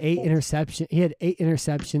somehow had 8 interceptions. He had 8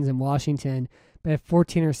 interceptions in Washington, but had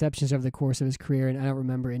 14 interceptions over the course of his career, and I don't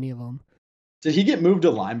remember any of them. Did he get moved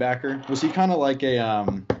to linebacker? Was he kind of like a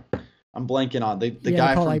I'm blanking on the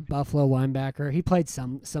guy from Buffalo linebacker. He played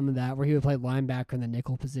some of that where he would play linebacker in the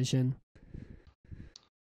nickel position.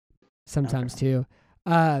 Sometimes too.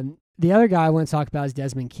 The other guy I want to talk about is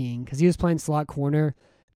Desmond King, because he was playing slot corner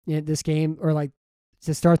in this game, or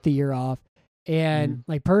to start the year off. And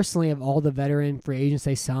personally, of all the veteran free agents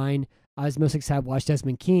they signed, I was most excited to watch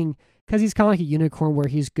Desmond King because he's kind of like a unicorn where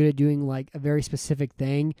he's good at doing a very specific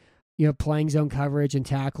thing, playing zone coverage and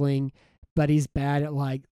tackling, but he's bad at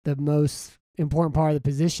the most important part of the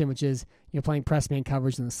position, which is playing press man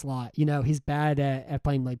coverage in the slot. He's bad at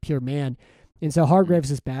playing pure man, and so Hargraves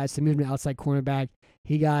is bad. So moving to outside cornerback,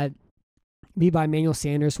 he got beat by Emmanuel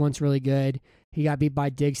Sanders once, really good. He got beat by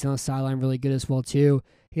Diggs on the sideline, really good as well too.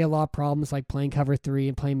 He had a lot of problems playing cover 3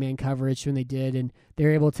 and playing man coverage when they did, and they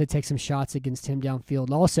were able to take some shots against him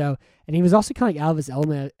downfield. And he was also kind of out of his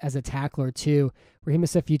element as a tackler too, where he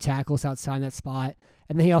missed a few tackles outside that spot.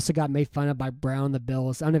 And then he also got made fun of by Brown, the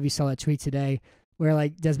Bills. I don't know if you saw that tweet today. where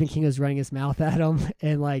like Desmond King was running his mouth at him,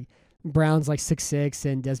 and like Brown's like 6'6"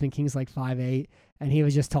 and Desmond King's like 5'8", and he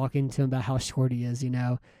was just talking to him about how short he is,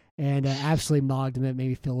 and absolutely mocked him. It made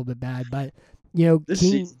me feel a little bit bad, but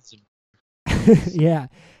King, yeah,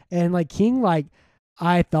 and like King, like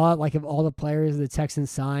I thought, like of all the players the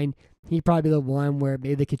Texans signed, he'd probably be the one where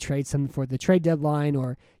maybe they could trade something for the trade deadline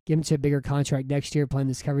or give him to a bigger contract next year playing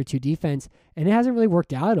this cover 2 defense. And it hasn't really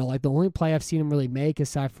worked out at all. Like the only play I've seen him really make,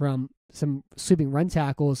 aside from some sweeping run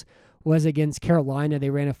tackles, was against Carolina. They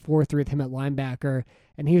ran a 4-3 with him at linebacker,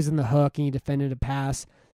 and he was in the hook and he defended a pass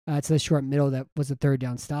to the short middle that was a 3rd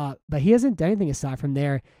down stop. But he hasn't done anything aside from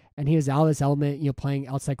there, and he was out of his element, playing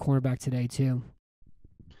outside cornerback today too.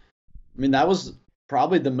 I mean, that was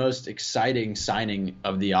probably the most exciting signing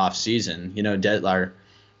of the offseason.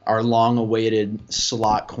 Our long-awaited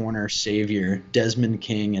slot corner savior, Desmond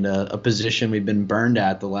King, in a position we've been burned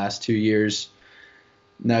at the last 2 years.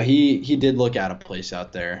 No, he did look out of place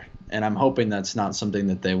out there, and I'm hoping that's not something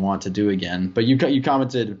that they want to do again. But you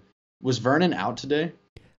commented, was Vernon out today?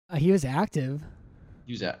 He was active.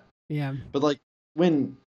 He was out. Yeah. But like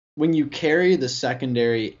when you carry the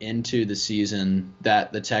secondary into the season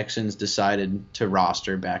that the Texans decided to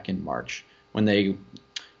roster back in March, when they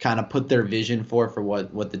kind of put their vision for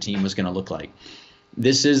what the team was going to look like,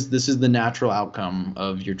 this is the natural outcome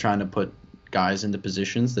of you're trying to put guys into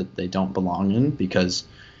positions that they don't belong in because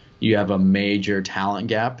you have a major talent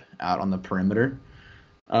gap out on the perimeter.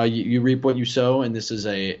 You reap what you sow, and this is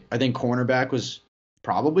I think cornerback was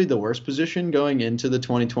probably the worst position going into the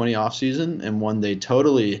 2020 offseason, and one they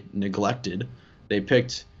totally neglected. They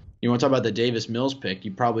picked, you want to talk about the Davis Mills pick, you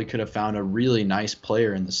probably could have found a really nice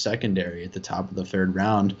player in the secondary at the top of the 3rd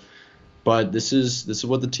round, but this is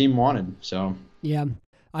what the team wanted. So yeah,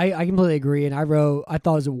 I completely agree, and I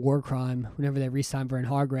thought it was a war crime whenever they re-signed Vernon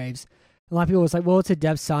Hargreaves. A lot of people was like, well, it's a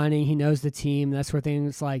depth signing, he knows the team, that sort of thing.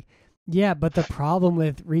 It's like, yeah, but the problem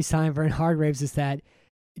with re-signing Vernon Hargreaves is that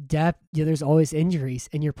depth, there's always injuries,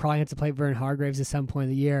 and you're probably going to play Vernon Hargreaves at some point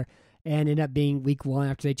of the year, and end up being week 1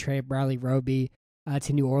 after they trade Bradley Roby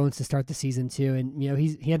to New Orleans to start the season too. And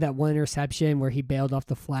he had that one interception where he bailed off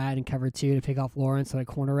the flat and covered 2 to pick off Lawrence on a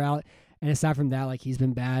corner route. And aside from that, like he's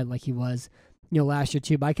been bad, like he was last year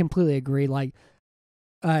too. But I completely agree. Like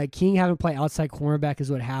King having to play outside cornerback is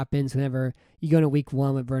what happens whenever you go into week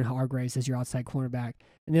 1 with Vernon Hargreaves as your outside cornerback.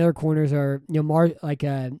 And the other corners are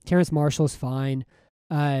Terrence Marshall's fine.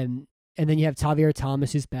 And then you have Tavier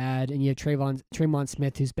Thomas, who's bad, and you have Tremont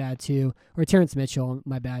Smith, who's bad too, or Terrence Mitchell.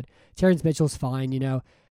 My bad. Terrence Mitchell's fine.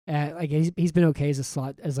 He's been okay as a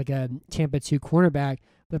slot, as like a Tampa 2 cornerback.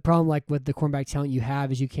 The problem, like with the cornerback talent you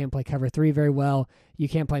have, is you can't play cover 3 very well. You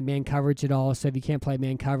can't play man coverage at all. So if you can't play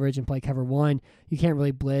man coverage and play cover 1, you can't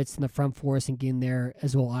really blitz in the front force and get in there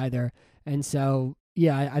as well either. And so,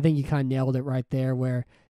 yeah, I think you kind of nailed it right there. Where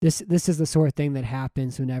this is the sort of thing that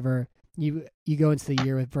happens whenever you go into the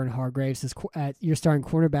year with Vernon Hargreaves as your starting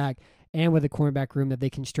cornerback, and with a cornerback room that they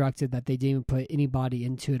constructed that they didn't even put anybody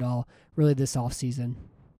into at all really this offseason.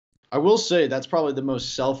 I will say that's probably the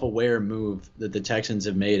most self-aware move that the Texans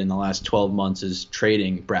have made in the last 12 months is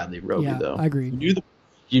trading Bradley Roby, though. I agree.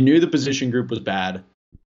 You knew the position group was bad,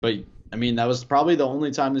 but, I mean, that was probably the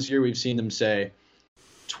only time this year we've seen them say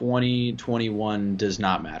 2021 does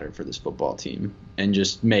not matter for this football team, and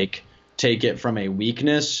just take it from a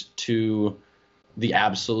weakness to the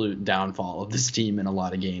absolute downfall of this team in a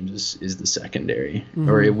lot of games is the secondary,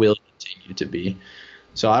 or it will continue to be.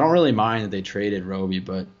 So I don't really mind that they traded Roby,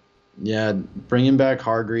 but yeah, bringing back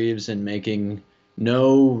Hargreaves and making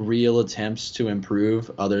no real attempts to improve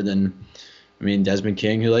other than, I mean, Desmond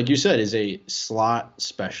King, who, like you said, is a slot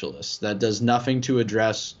specialist that does nothing to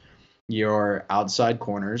address your outside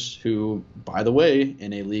corners, who, by the way,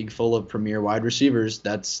 in a league full of premier wide receivers,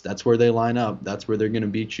 that's where they line up. That's where they're going to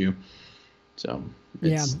beat you. So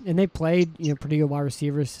yeah, and they played pretty good wide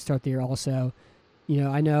receivers to start the year. Also,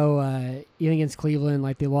 I know even against Cleveland,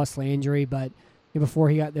 like they lost Landry, but before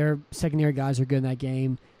he got their secondary guys are good in that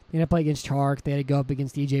game. They had to play against Chark. They had to go up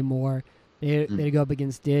against DJ Moore. They had to go up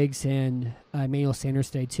against Diggs and Emmanuel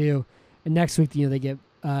Sanders today too. And next week, they get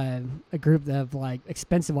a group of like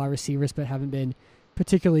expensive wide receivers, but haven't been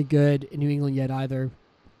particularly good in New England yet either.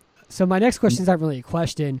 So my next question is not really a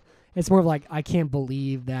question. It's more of like, I can't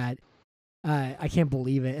believe that. I can't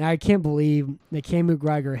believe it. And I can't believe that Cam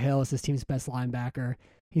McGregor-Hill is this team's best linebacker.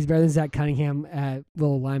 He's better than Zach Cunningham at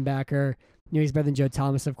little linebacker. He's better than Joe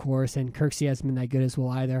Thomas, of course, and Kirksey hasn't been that good as well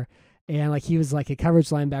either. And like he was like a coverage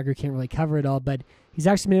linebacker, can't really cover it all, but he's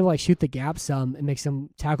actually been able to like shoot the gap some and make some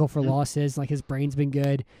tackle for losses. Like his brain's been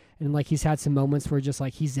good, and like he's had some moments where just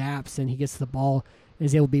like he zaps and he gets the ball and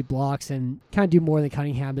is able to beat blocks and kind of do more than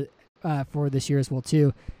Cunningham for this year as well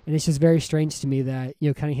too. And it's just very strange to me that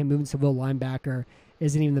Cunningham moving to will linebacker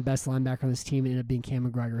isn't even the best linebacker on this team, and ended up being Cam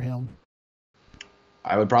McGregor-Hill.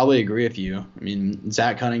 I would probably agree with you. I mean,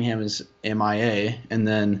 Zach Cunningham is MIA, and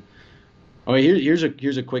then here's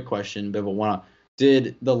a quick question, bit of a one-off.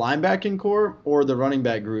 Did the linebacking core or the running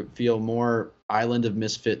back group feel more Island of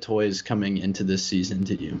Misfit Toys coming into this season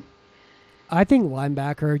to you? I think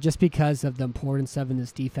linebacker, just because of the importance of in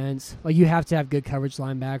this defense. Like, you have to have good coverage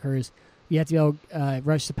linebackers. You have to be able to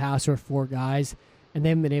rush the passer with 4 guys, and they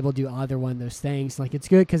haven't been able to do either one of those things. Like, it's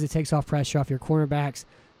good because it takes off pressure off your cornerbacks,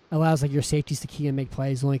 allows like your safeties to key and make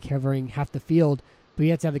plays, only covering half the field. But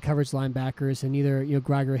you have to have the coverage linebackers, and either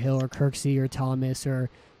Greiger-Hill or Kirksey or Thomas or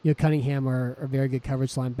Cunningham are very good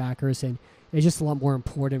coverage linebackers, and it's just a lot more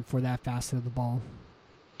important for that facet of the ball.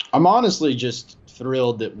 I'm honestly just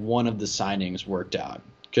thrilled that one of the signings worked out,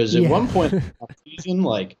 because at one point in the season,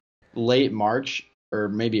 like late March or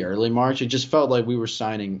maybe early March, it just felt like we were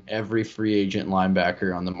signing every free agent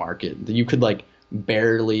linebacker on the market that you could like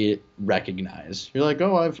barely recognize. You're like,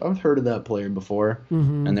 oh, I've heard of that player before,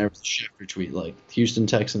 and there was a Schefter tweet like Houston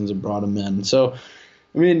Texans have brought him in. So,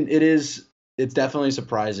 I mean, it's definitely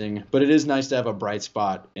surprising, but it is nice to have a bright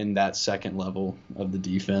spot in that second level of the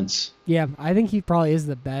defense. Yeah, I think he probably is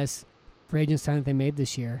the best free agent signing they made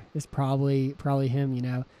this year. It's probably him,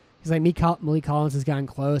 Because like Malik Collins has gotten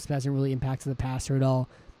close, but hasn't really impacted the passer at all.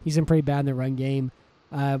 He's been pretty bad in the run game.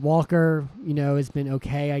 Walker, has been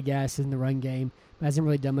okay, I guess, in the run game, but hasn't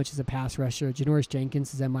really done much as a pass rusher. Janoris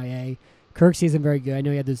Jenkins is MIA. Kirksey isn't very good. I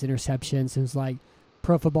know he had those interceptions. It was like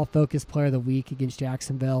Pro Football Focus Player of the Week against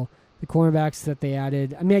Jacksonville. The cornerbacks that they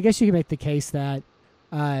added, I mean, I guess you can make the case that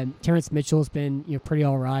Terrence Mitchell's been pretty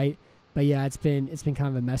all right, but yeah, it's been kind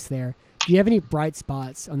of a mess there. Do you have any bright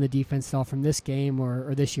spots on the defense at all from this game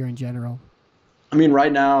or this year in general? I mean,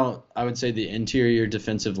 right now, I would say the interior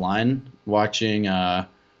defensive line, watching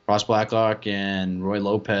Ross Blacklock and Roy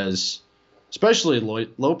Lopez, especially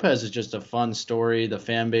Lopez, is just a fun story. The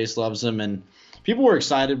fan base loves him, and people were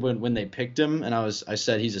excited when they picked him, and I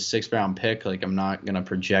said he's a 6th-round pick. Like, I'm not going to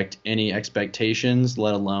project any expectations,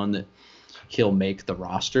 let alone that he'll make the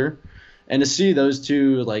roster. And to see those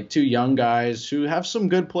two young guys who have some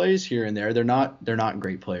good plays here and there, they're not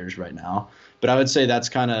great players right now, but I would say that's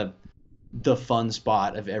kind of the fun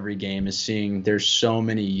spot of every game, is seeing there's so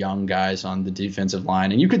many young guys on the defensive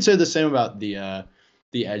line. And you could say the same about the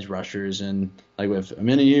edge rushers, and like with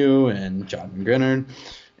Aminu and Jonathan Grenard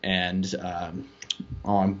and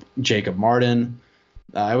Jacob Martin.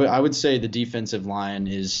 I would say the defensive line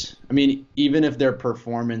is, I mean, even if their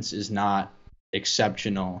performance is not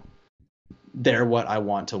exceptional, they're what I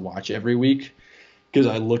want to watch every week, because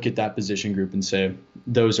I look at that position group and say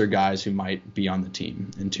those are guys who might be on the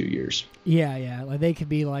team in 2 years. Yeah. Like, they could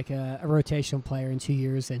be like a rotational player in 2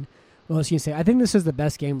 years. And what else can you say? I think this is the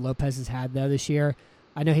best game Lopez has had, though, this year.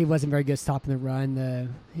 I know he wasn't very good stopping the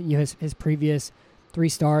run. His previous 3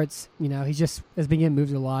 starts, he just has been getting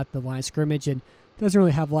moved a lot, the line of scrimmage, and doesn't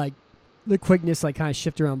really have like the quickness, like kind of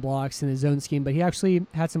shift around blocks in his zone scheme. But he actually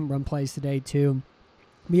had some run plays today too.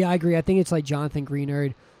 But yeah, I agree. I think it's like Jonathan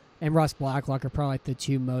Greenard and Ross Blacklock are probably like the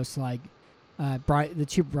two most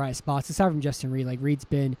bright spots aside from Justin Reed. Like, Reed's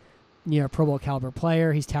been a Pro Bowl caliber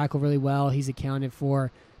player. He's tackled really well. He's accounted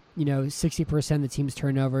for 60% of the team's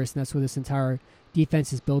turnovers, and that's what this entire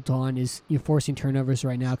defense is built on, is forcing turnovers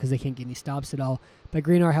right now because they can't get any stops at all. But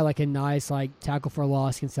Greenard had like a nice tackle for a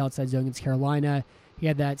loss against the outside zone against Carolina. He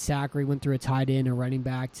had that sack where he went through a tight end or running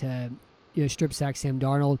back to strip sack Sam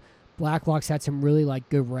Darnold. Blacklock's had some really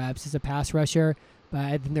good reps as a pass rusher, but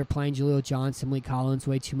I think they're playing Jaleel Johnson, Malik Collins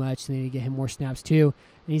way too much. They need to get him more snaps too,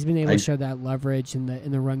 and he's been able to show that leverage in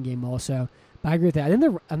the run game also. But I agree with that. I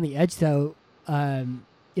think on the edge though,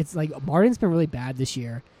 it's like Martin's been really bad this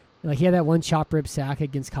year. Like, he had that one chop rip sack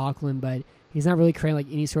against Conklin, but he's not really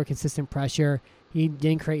creating any sort of consistent pressure. He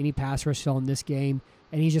didn't create any pass rush at all in this game,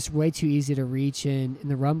 and he's just way too easy to reach in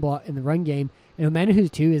the run game. And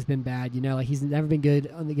Omenihu too has been bad. He's never been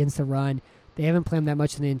good against the run. They haven't played him that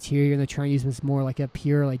much in the interior, and they're trying to use him as more like a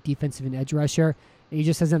pure defensive and edge rusher. And he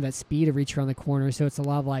just doesn't have that speed to reach around the corner, so it's a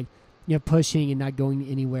lot of pushing and not going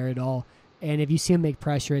anywhere at all. And if you see him make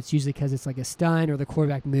pressure, it's usually because it's like a stun or the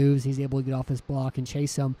quarterback moves. He's able to get off his block and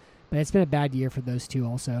chase him. But it's been a bad year for those two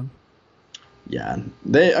also. Yeah.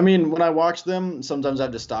 When I watch them, sometimes I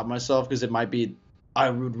have to stop myself because I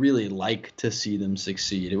would really like to see them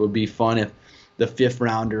succeed. It would be fun if the 5th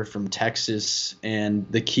rounder from Texas and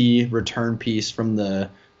the key return piece from the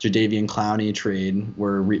Jadeveon Clowney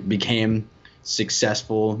trade became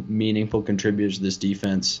successful, meaningful contributors to this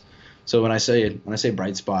defense. So when I say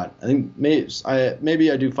bright spot, I think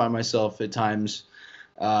maybe I do find myself at times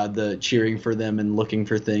the cheering for them and looking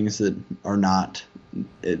for things that are not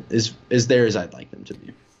as there as I'd like them to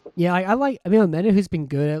be. Yeah, I mean, Menahu's been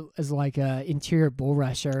good as like a interior bull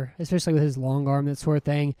rusher, especially with his long arm, that sort of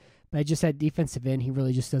thing. But just that defensive end, he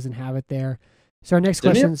really just doesn't have it there. So our next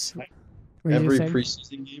question's every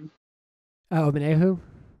preseason game. Oh, Menahu?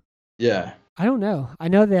 Yeah. I don't know. I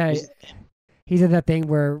know that he did that thing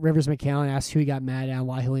where Rivers McCown asked who he got mad at and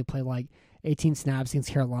why he only played like 18 snaps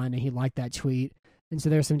against Carolina. He liked that tweet. And so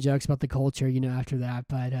there's some jokes about the culture, after that.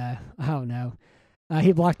 But I don't know.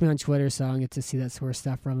 He blocked me on Twitter, so I don't get to see that sort of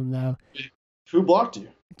stuff from him, though. Who blocked you?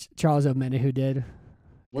 Charles Omenihu did.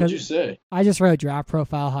 What did you say? I just wrote a draft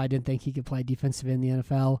profile how I didn't think he could play defensive in the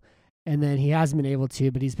NFL. And then he hasn't been able to,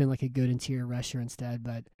 but he's been like a good interior rusher instead.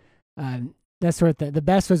 But that sort of thing. The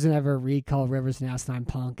best was whenever Reed called Rivers an asinine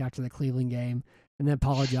punk after the Cleveland game and then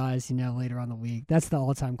apologized, later on the week. That's the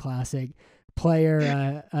all-time classic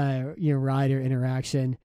player, rider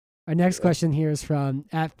interaction. Our next question here is from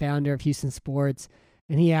 @founder of Houston Sports,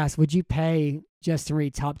 and he asked, would you pay Justin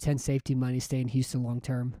Reed top 10 safety money to stay in Houston long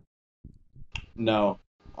term? No.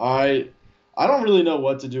 I don't really know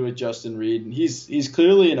what to do with Justin Reed. He's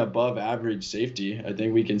clearly an above average safety. I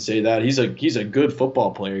think we can say that. He's a good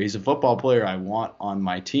football player. He's a football player I want on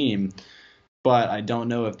my team, but I don't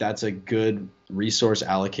know if that's a good resource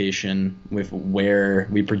allocation with where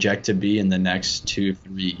we project to be in the next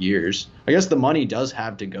 2-3 years. I guess the money does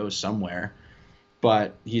have to go somewhere,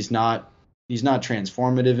 but he's not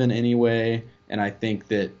transformative in any way, and I think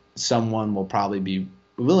that someone will probably be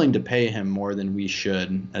willing to pay him more than we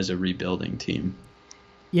should as a rebuilding team.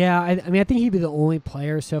 Yeah, I think he'd be the only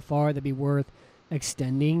player so far that'd be worth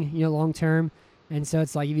extending, long term. And so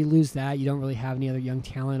it's like if you lose that, you don't really have any other young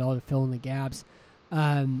talent at all to fill in the gaps.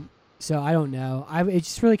 So I don't know. It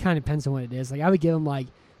just really kind of depends on what it is. Like I would give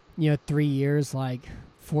him 3 years, like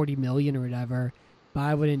 $40 million or whatever. But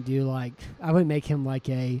I wouldn't make him like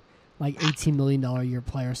a $18 million a year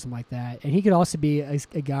player or something like that. And he could also be a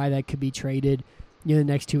guy that could be traded, the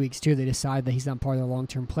next 2 weeks too. They decide that he's not part of their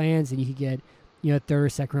long-term plans, and you could get, a third or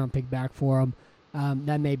second round pick back for him.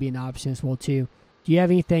 That may be an option as well too. Do you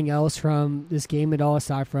have anything else from this game at all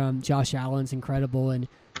aside from Josh Allen's incredible and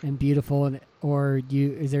beautiful, or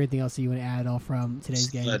is there anything else that you want to add all from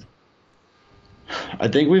today's game? I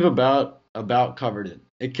think we've about covered it.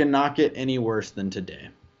 It cannot get any worse than today.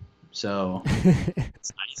 So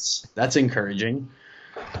it's nice. That's encouraging.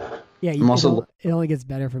 Yeah, it only gets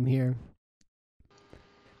better from here.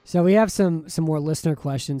 So we have some more listener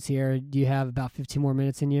questions here. Do you have about 15 more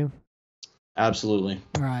minutes in you? Absolutely.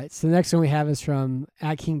 All right. So the next one we have is from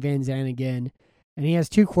 @King Van Zandt again, and he has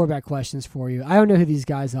 2 quarterback questions for you. I don't know who these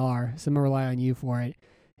guys are, so I'm gonna rely on you for it.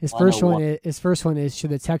 His first one is should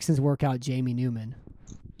the Texans work out Jamie Newman?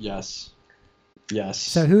 Yes.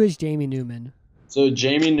 So who is Jamie Newman? So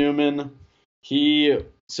Jamie Newman, he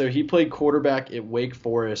played quarterback at Wake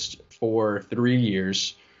Forest for 3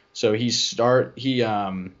 years. So I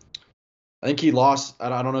think he lost.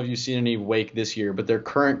 I don't know if you've seen any Wake this year, but their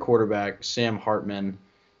current quarterback, Sam Hartman,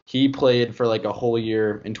 he played for like a whole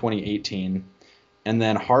year in 2018. And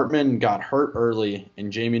then Hartman got hurt early,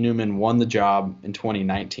 and Jamie Newman won the job in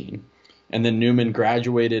 2019. And then Newman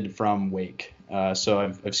graduated from Wake. So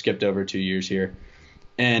I've skipped over 2 years here.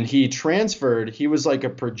 And he transferred. He was like a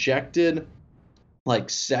projected like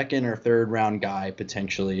second or third round guy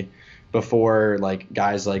potentially before like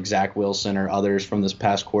guys like Zach Wilson or others from this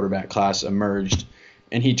past quarterback class emerged.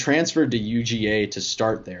 And he transferred to UGA to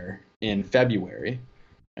start there in February.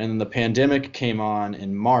 And then the pandemic came on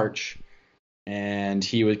in March, and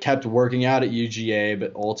he kept working out at UGA,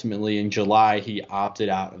 but ultimately in July he opted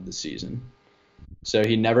out of the season. So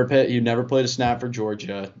he never played a snap for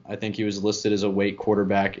Georgia. I think he was listed as a Wake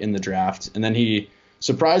quarterback in the draft. And then he,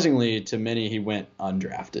 surprisingly to many, he went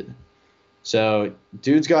undrafted. So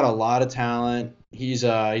dude's got a lot of talent. He's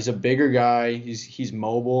a bigger guy. He's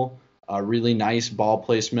mobile. Really nice ball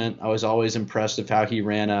placement. I was always impressed with how he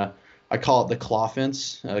ran I call it the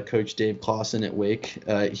Clawfence, Coach Dave Clawson at Wake.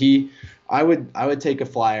 I would take a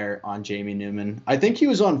flyer on Jamie Newman. I think he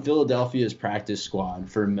was on Philadelphia's practice squad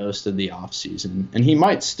for most of the offseason, and he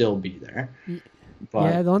might still be there. But,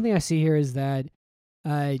 yeah, the only thing I see here is that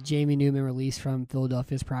Jamie Newman released from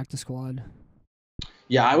Philadelphia's practice squad.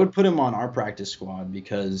 Yeah, I would put him on our practice squad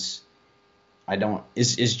because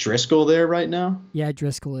is Driscoll there right now? Yeah,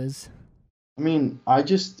 Driscoll is. I mean, I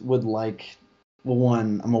just would like, well,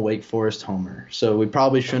 one, I'm a Wake Forest homer, so we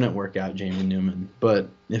probably shouldn't work out Jamie Newman. But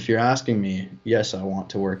if you're asking me, yes, I want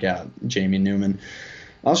to work out Jamie Newman.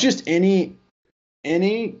 Also, just any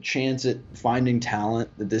chance at finding talent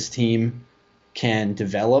that this team can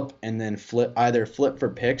develop and then either flip for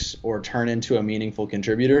picks or turn into a meaningful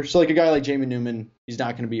contributor. So like a guy like Jamie Newman, he's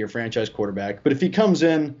not going to be your franchise quarterback, but if he comes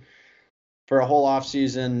in for a whole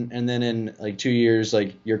offseason and then in like 2 years,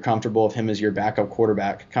 like you're comfortable with him as your backup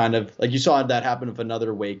quarterback, kind of like you saw that happen with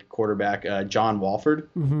another Wake quarterback, John Walford,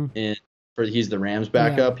 he's the Rams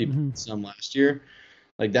backup. He played some last year.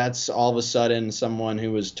 Like that's all of a sudden someone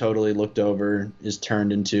who was totally looked over is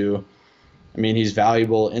turned into, I mean, he's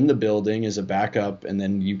valuable in the building as a backup, and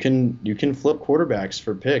then you can flip quarterbacks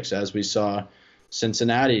for picks, as we saw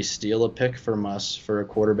Cincinnati steal a pick from us for a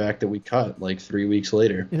quarterback that we cut like 3 weeks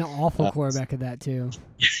later. An awful quarterback at that too.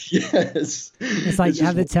 Yes. It's like,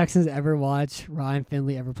 have the Texans ever watched Ryan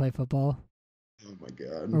Finley ever play football? Oh my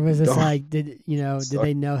God. Or was this like, did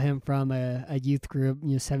they know him from a youth group,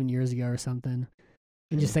 7 years ago or something?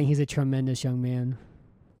 And just think he's a tremendous young man.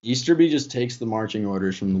 Easterby just takes the marching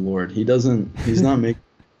orders from the Lord. He's not making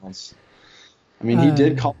else. I mean, he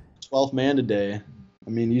did call 12th man today. I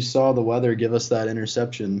mean, you saw the weather give us that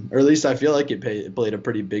interception, or at least I feel like it played a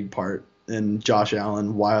pretty big part in Josh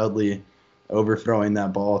Allen wildly overthrowing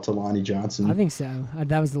that ball to Lonnie Johnson. I think so.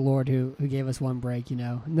 That was the Lord who gave us one break,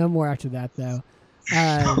 No more after that, though.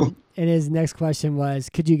 And his next question was,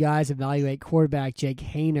 could you guys evaluate quarterback Jake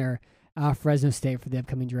Haener out of Fresno State for the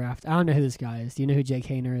upcoming draft? I don't know who this guy is. Do you know who Jake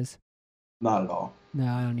Haener is? Not at all. No,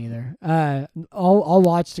 I don't either. I'll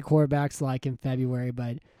watch the quarterbacks like in February,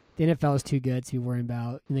 but the NFL is too good to be worrying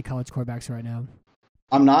about in the college quarterbacks right now.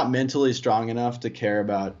 I'm not mentally strong enough to care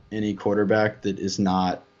about any quarterback that is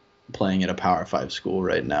not playing at a Power 5 school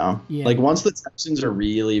right now. Yeah. Like once the Texans are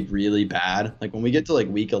really, really bad, like when we get to like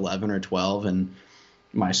week 11 or 12 and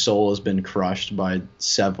my soul has been crushed by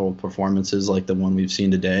several performances like the one we've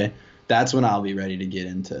seen today, that's when I'll be ready to get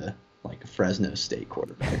into like a Fresno State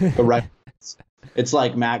quarterback. But right, it's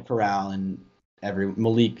like Matt Corral and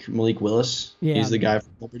Malik Willis. Yeah. He's the guy from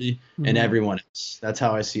Liberty, and everyone else. That's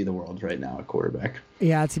how I see the world right now at quarterback.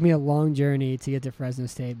 Yeah, it's gonna be a long journey to get to Fresno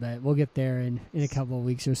State, but we'll get there in a couple of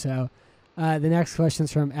weeks or so. The next question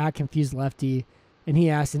is from @ConfusedLefty, and he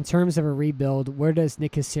asks, in terms of a rebuild, where does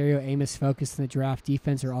Nick Caserio aim his focus in the draft,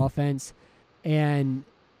 defense or offense? So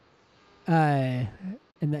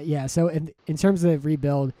in terms of the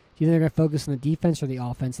rebuild, do you think they're going to focus on the defense or the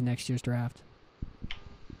offense in next year's draft?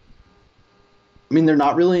 I mean, they're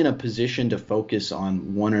not really in a position to focus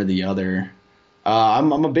on one or the other.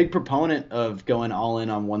 I'm a big proponent of going all in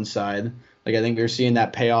on one side. Like, I think we're seeing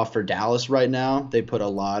that payoff for Dallas right now. They put a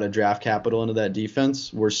lot of draft capital into that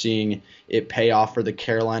defense. We're seeing it pay off for the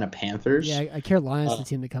Carolina Panthers. Yeah, Carolina's the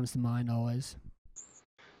team that comes to mind always.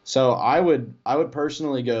 So I would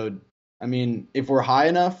personally go, I mean, if we're high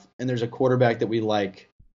enough and there's a quarterback that we like,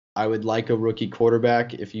 I would like a rookie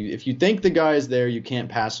quarterback. If you think the guy is there, you can't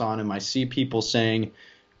pass on him. I see people saying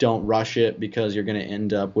don't rush it because you're going to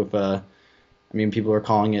end up with people are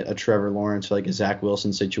calling it a Trevor Lawrence, like a Zach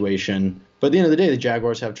Wilson situation. But at the end of the day, the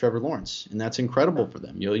Jaguars have Trevor Lawrence, and that's incredible for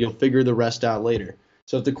them. You'll figure the rest out later.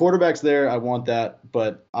 So if the quarterback's there, I want that.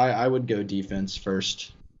 But I would go defense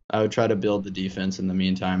first. I would try to build the defense in the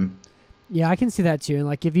meantime. Yeah, I can see that too. And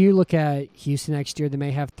like if you look at Houston next year, they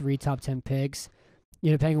may have 3 top 10 picks.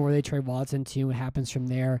 Depending on where they trade Watson to, what happens from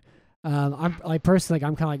there. I'm kind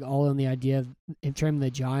of like all in the idea of trading the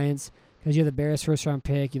Giants because you have the Bears first round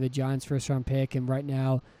pick, you have the Giants first round pick, and right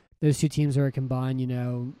now those two teams are combined.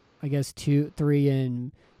 I guess 3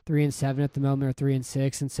 and 7 at the moment, or 3 and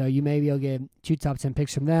 6, and so you maybe you'll get 2 top 10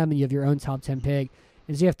 picks from them, and you have your own top 10 pick,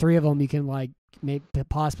 and so you have 3 of them. You can maybe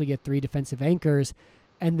possibly get 3 defensive anchors.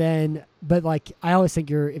 And then, but I always think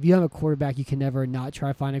if you have a quarterback, you can never not try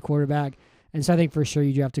to find a quarterback. And so I think for sure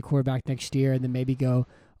you draft a quarterback next year and then maybe go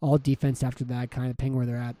all defense after that, kind of ping where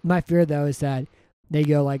they're at. My fear, though, is that they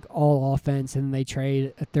go all offense and they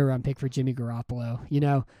trade a 3rd-round pick for Jimmy Garoppolo.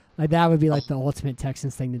 That would be the ultimate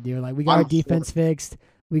Texans thing to do. We got our defense fixed.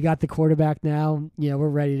 We got the quarterback now. We're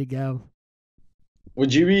ready to go.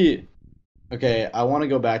 Would you be – okay, I want to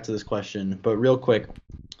go back to this question, but real quick –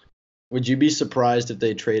 would you be surprised if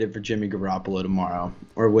they traded for Jimmy Garoppolo tomorrow?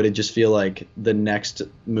 Or would it just feel like the next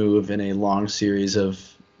move in a long series of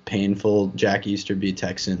painful Jack Easterby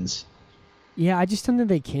Texans? Yeah, I just don't think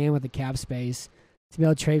they can with the cap space to be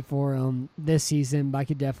able to trade for him this season, but I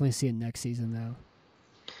could definitely see it next season, though.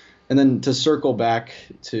 And then to circle back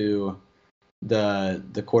to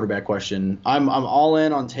the quarterback question, I'm all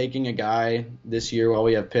in on taking a guy this year while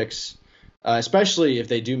we have picks, especially if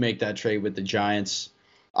they do make that trade with the Giants.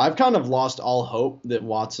 I've kind of lost all hope that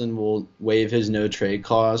Watson will waive his no-trade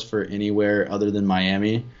clause for anywhere other than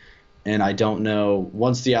Miami. And I don't know,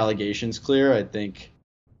 once the allegations clear, I think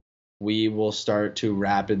we will start to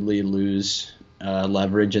rapidly lose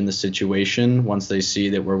leverage in the situation once they see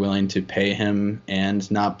that we're willing to pay him, and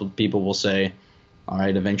not people will say, all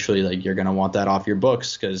right, eventually, like, you're going to want that off your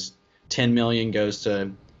books, because 10 million goes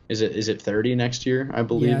to, is it 30 next year, I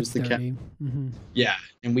believe, is the cap. Mm-hmm. Yeah,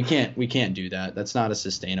 and we can't do that. That's not a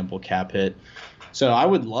sustainable cap hit. So I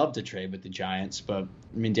would love to trade with the Giants, but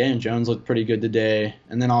I mean, Daniel Jones looked pretty good today,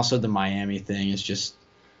 and then also the Miami thing is just,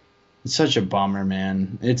 it's such a bummer,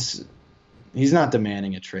 man. He's not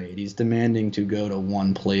demanding a trade. He's demanding to go to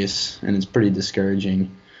one place, and it's pretty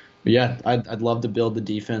discouraging. But yeah, I'd love to build the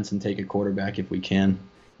defense and take a quarterback if we can.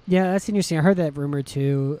 Yeah, that's interesting. I heard that rumor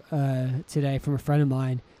too today from a friend of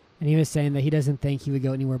mine, and he was saying that he doesn't think he would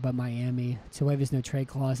go anywhere but Miami to waive his no trade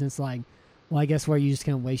clause. And it's like, well, I guess where you just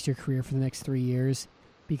going to waste your career for the next 3 years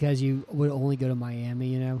because you would only go to Miami,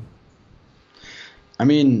 you know? I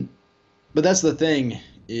mean, but that's the thing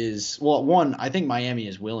is, well, one, I think Miami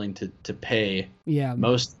is willing to pay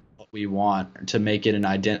most of what we want to make it an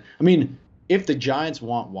identity. I mean, if the Giants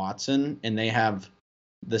want Watson and they have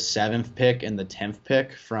the 7th pick and the 10th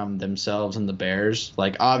pick from themselves and the Bears,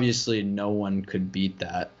 like, obviously no one could beat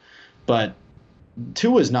that. But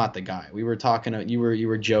Tua's not the guy. We were talking, you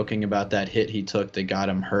were joking about that hit he took that got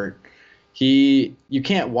him hurt. You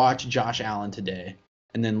can't watch Josh Allen today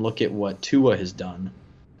and then look at what Tua has done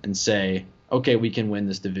and say, okay, we can win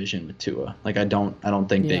this division with Tua. Like, I don't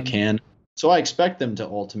think they can. So I expect them to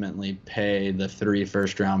ultimately pay the 3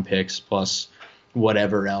 first-round picks plus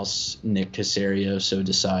whatever else Nick Caserio so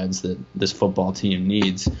decides that this football team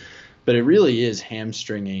needs. But it really is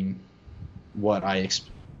hamstringing what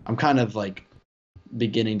I'm kind of like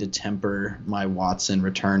beginning to temper my Watson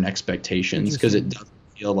return expectations, because it doesn't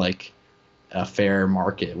feel like a fair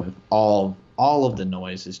market with all of the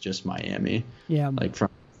noise is just Miami. Yeah. Like from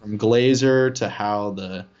Glazer to how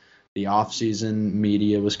the offseason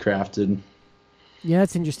media was crafted. Yeah,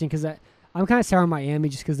 that's interesting, because I'm kind of sour on Miami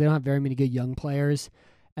just because they don't have very many good young players,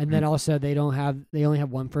 and then also they only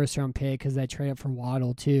have 1 first-round pick because they trade up for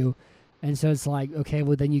Waddle too, and so it's like, okay,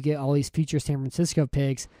 well then you get all these future San Francisco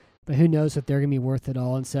picks, but who knows if they're gonna be worth it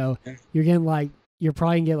all, and so you're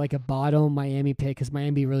probably gonna get like a bottom Miami pick because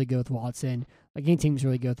Miami really good with Watson. Like, any team's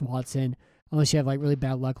really good with Watson, unless you have like really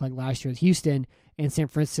bad luck like last year with Houston. And San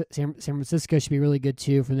Francisco should be really good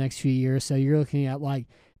too for the next few years. So you're looking at like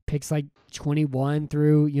picks like 21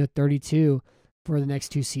 through 32 for the next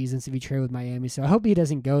 2 seasons if you trade with Miami. So I hope he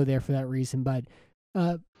doesn't go there for that reason. But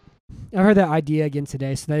I heard that idea again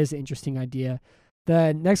today, so that is an interesting idea.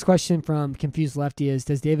 The next question from Confused Lefty is,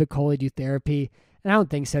 does David Culley do therapy? And I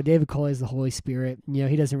don't think so. David Culley is the Holy Spirit.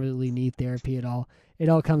 He doesn't really need therapy at all. It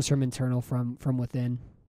all comes from internal, from within.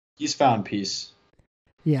 He's found peace.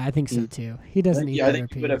 Yeah, I think so too. He doesn't need therapy. I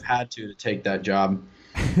think he would have had to take that job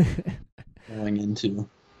going into.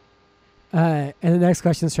 And the next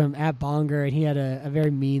question is from @Bonger, and he had a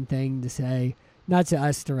very mean thing to say, not to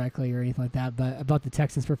us directly or anything like that, but about the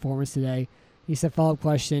Texans' performance today. He said, follow-up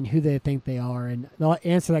question, who they think they are, and the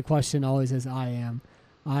answer to that question always is, I am.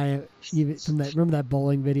 Remember that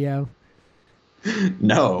bowling video?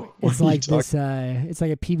 No. It's like this. It's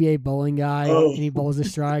like a PBA bowling guy, and he bowls a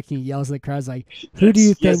strike, and he yells at the crowd, like, "Who do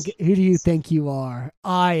you think you are?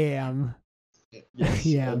 I am." Yes.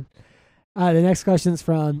 Yeah. The next question is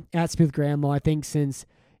from @SmoothGrandma. I think since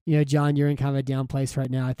John, you're in kind of a down place right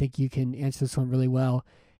now, I think you can answer this one really well.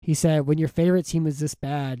 He said, "When your favorite team is this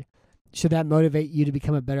bad, should that motivate you to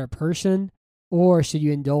become a better person, or should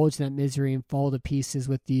you indulge in that misery and fall to pieces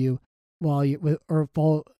with you while you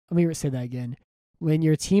fall?" Let me say that again. When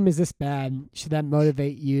your team is this bad, should that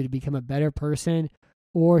motivate you to become a better person,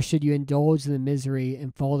 or should you indulge in the misery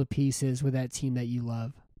and fall to pieces with that team that you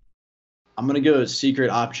love? I'm going to go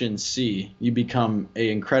secret option C. You become an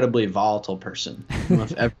incredibly volatile person.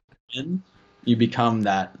 With every win, you become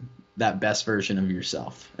that best version of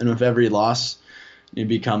yourself. And with every loss, you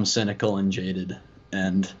become cynical and jaded.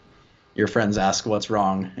 And your friends ask what's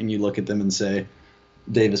wrong, and you look at them and say,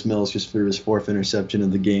 Davis Mills just threw his 4th interception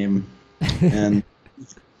of the game. And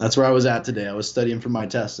that's where I was at today. I was studying for my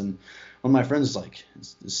test, and one of my friends was like,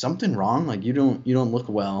 is something wrong? Like, you don't look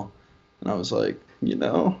well. And I was like,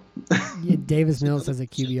 Yeah, Davis Mills has a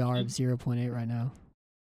QBR of 0.8 right now.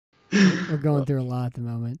 We're going through a lot at the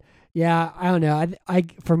moment. Yeah, I don't know. I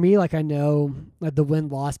for me, like, I know like the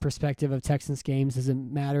win-loss perspective of Texans games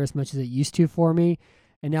doesn't matter as much as it used to for me.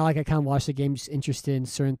 And now, like, I kind of watch the game just interested in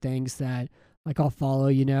certain things that, like, I'll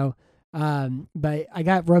follow, But I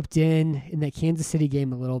got roped in that Kansas City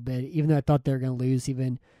game a little bit, even though I thought they were going to lose,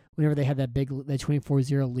 even whenever they had that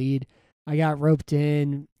 24-0 lead. I got roped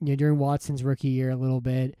in, during Watson's rookie year a little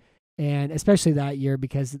bit. And especially that year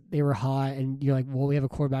because they were hot, and you're like, well, we have a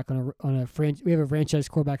quarterback we have a franchise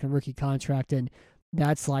quarterback on a rookie contract, and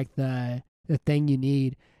that's like the thing you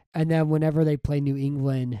need. And then whenever they play New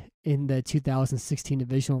England in the 2016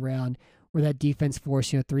 divisional round, where that defense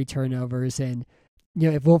forced 3 turnovers, and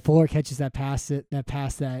if Will Fuller catches that pass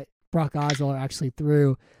that Brock Osweiler actually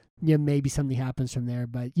threw, maybe something happens from there.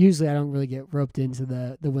 But usually I don't really get roped into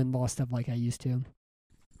the win-loss stuff like I used to.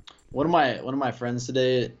 One of my friends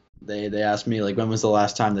today, they asked me, like, when was the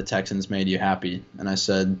last time the Texans made you happy? And I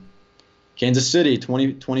said, Kansas City,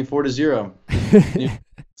 24-0.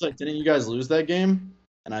 It's like, didn't you guys lose that game?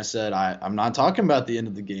 And I said, I'm not talking about the end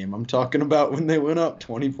of the game. I'm talking about when they went up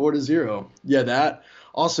 24-0. Yeah, that.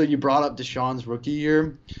 Also, you brought up Deshaun's rookie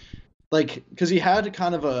year. Like, because he had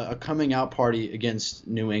kind of a coming out party against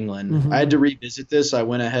New England. Mm-hmm. I had to revisit this. I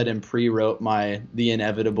went ahead and pre-wrote the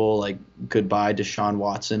inevitable, like, goodbye Deshaun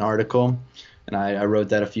Watson article. And I wrote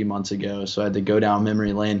that a few months ago, so I had to go down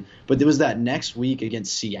memory lane. But there was that next week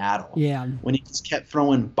against Seattle. Yeah. When he just kept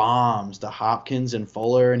throwing bombs to Hopkins and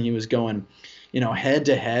Fuller, and he was going,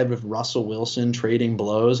 head-to-head with Russell Wilson trading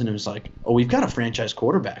blows. And it was like, oh, we've got a franchise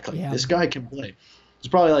quarterback. Like, this guy can play. It's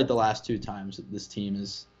probably like the last 2 times that this team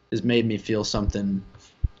has made me feel something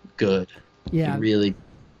good. Yeah. Really.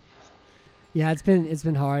 Yeah, it's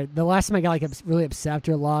been hard. The last time I got really upset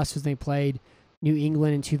after a loss was they played New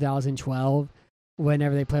England in 2012.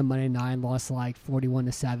 Whenever they played Monday night and lost like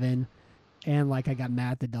 41-7, and like I got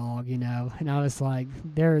mad at the dog, and I was like,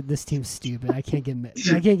 this team's stupid. I can't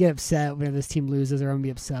get upset whenever this team loses, or I'm gonna be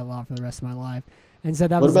upset a lot for the rest of my life. And so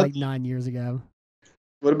that was like 9 years ago.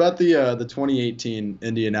 What about the 2018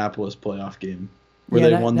 Indianapolis playoff game where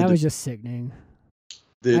they won? That was just sickening.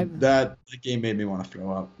 That game made me want to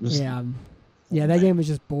throw up. Yeah, that game was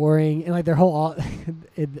just boring, and like their whole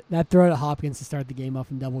that throw to Hopkins to start the game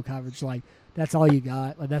off in double coverage, like that's all you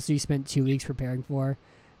got. Like that's what you spent 2 weeks preparing for,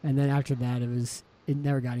 and then after that it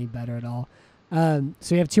never got any better at all. So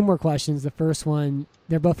we have 2 more questions. The first one,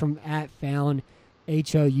 they're both from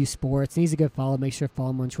 @FoundHOU Sports. And he's a good follow. Make sure to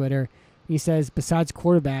follow him on Twitter. He says, besides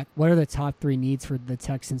quarterback, what are the top 3 needs for the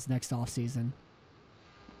Texans next offseason?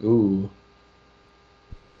 Ooh.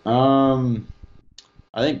 I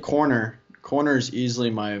think corner. Corner is easily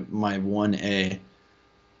my 1A.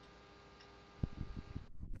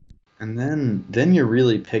 And then you're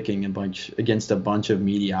really picking against a bunch of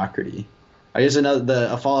mediocrity. I guess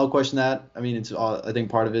a follow-up question I think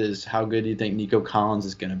part of it is how good do you think Nico Collins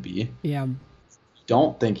is going to be? Yeah.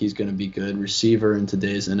 Don't think he's going to be good receiver in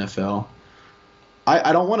today's NFL.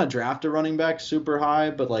 I don't want to draft a running back super high,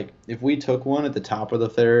 but like if we took one at the top of the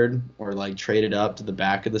 3rd or like traded up to the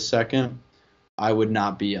back of the 2nd, I would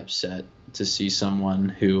not be upset to see someone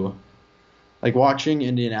who, like, watching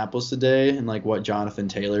Indianapolis today and like what Jonathan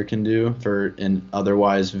Taylor can do for an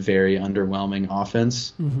otherwise very underwhelming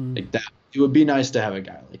offense. Mm-hmm. Like that, it would be nice to have a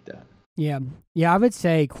guy like that. Yeah, I would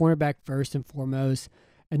say cornerback first and foremost,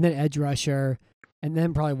 and then edge rusher, and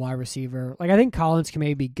then probably wide receiver. Like I think Collins can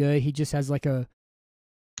maybe be good. He just has like a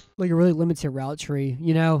really limited route tree,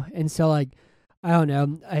 and so like I don't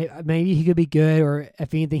know. Maybe he could be good, or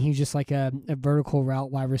if anything, he's just like a vertical route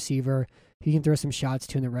wide receiver. He can throw some shots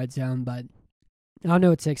too in the red zone, but I don't know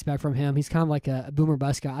what to expect from him. He's kind of like a boomer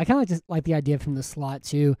bust guy. I kind of just like the idea from the slot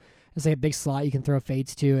too. It's like a big slot you can throw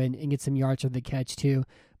fades to and get some yards with the catch too.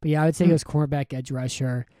 But yeah, I would say he goes cornerback, edge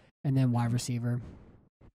rusher, and then wide receiver.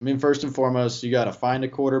 I mean, first and foremost, you got to find a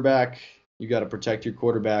quarterback. You got to protect your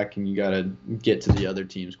quarterback, and you got to get to the other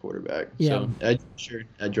team's quarterback. Yeah. So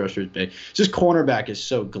edge rusher is big. Just cornerback is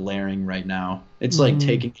so glaring right now. It's like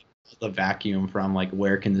taking the vacuum from like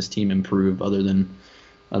where can this team improve other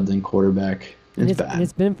than quarterback. It's bad. And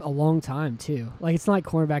it's been a long time too. Like it's not like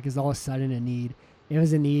cornerback is all of a sudden a need. It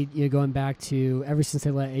was a need, going back to ever since they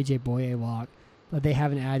let AJ Boye walk, but they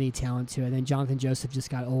haven't added any talent to it. And then Jonathan Joseph just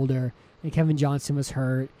got older, and Kevin Johnson was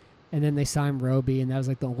hurt. And then they signed Roby, and that was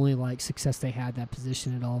like the only like success they had that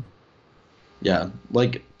position at all. Yeah,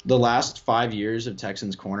 like the last 5 years of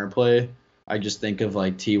Texans corner play, I just think of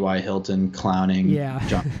like T.Y. Hilton clowning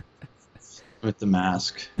John with the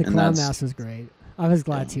mask. The clown mask was great. I was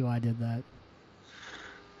glad T.Y. did that.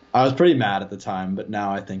 I was pretty mad at the time, but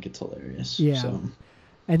now I think it's hilarious. Yeah. So,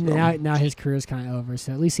 and now his career is kind of over,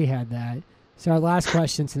 so at least he had that. So our last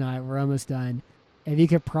question tonight, we're almost done. If you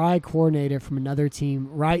could pry a coordinator from another team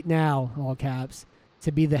right now, all caps,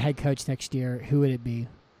 to be the head coach next year, who would it be?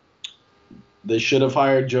 They should have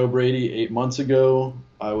hired Joe Brady 8 months ago.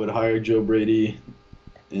 I would hire Joe Brady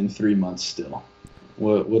in 3 months still.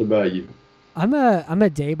 What about you? I'm a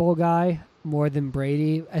Daboll guy more than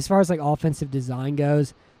Brady as far as like offensive design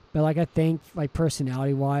goes. But like I think like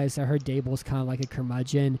personality wise, I heard Daboll's kind of like a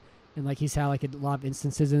curmudgeon, and like he's had like a lot of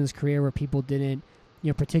instances in his career where people didn't,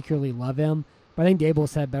 particularly love him. But I think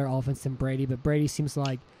Daboll's had better offense than Brady. But Brady seems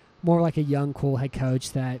like more like a young, cool head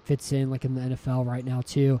coach that fits in like in the NFL right now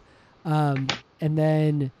too. And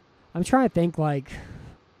then I'm trying to think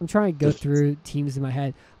I'm trying to go through teams in my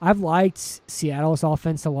head. I've liked Seattle's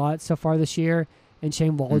offense a lot so far this year, and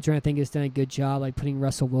Shane Waldron I think has done a good job like putting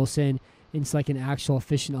Russell Wilson into like an actual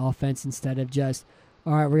efficient offense instead of just,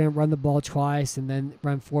 all right, we're going to run the ball twice and then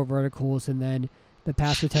run 4 verticals and then the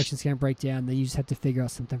pass protection's going to break down. Then you just have to figure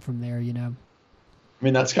out something from there, I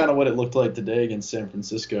mean, that's kind of what it looked like today against San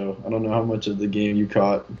Francisco. I don't know how much of the game you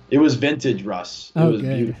caught. It was vintage Russ. It was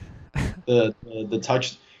good. Beautiful. The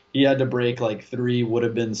touch, he had to break like 3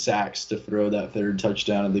 would-have-been sacks to throw that 3rd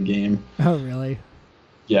touchdown of the game. Oh, really?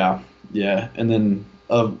 Yeah. And then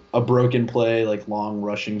a broken play, like long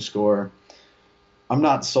rushing score. I'm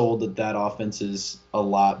not sold that offense is a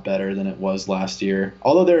lot better than it was last year.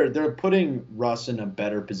 Although they're putting Russ in a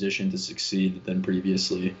better position to succeed than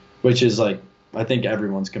previously, which is like, I think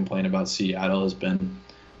everyone's complaint about Seattle has been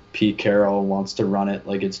Pete Carroll wants to run it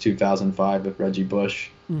like it's 2005 with Reggie Bush,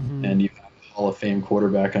 and you have a Hall of Fame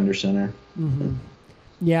quarterback under center. Mm-hmm.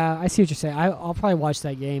 Yeah, I see what you're saying. I'll probably watch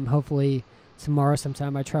that game hopefully tomorrow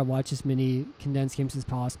sometime. I try to watch as many condensed games as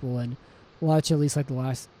possible and watch at least like the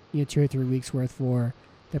last 2 or 3 weeks worth for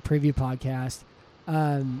the preview podcast.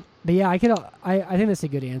 But yeah, I think that's a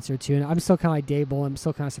good answer too. And I'm still kind of like Daboll. I'm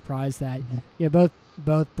still kind of surprised that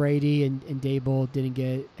both Brady and Daboll didn't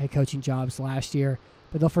get head coaching jobs last year,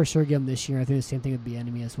 but they'll for sure get them this year. I think the same thing with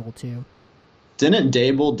Bieniemy as well too. Didn't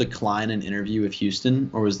Daboll decline an interview with Houston,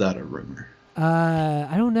 or was that a rumor?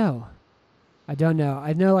 I don't know.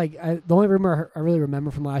 I know the only rumor I really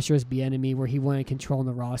remember from last year was Bieniemy, where he wanted control in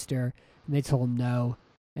the roster, and they told him no,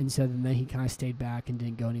 and so then he kind of stayed back and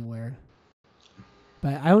didn't go anywhere.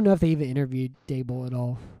 But I don't know if they even interviewed Daboll at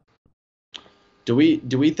all. Do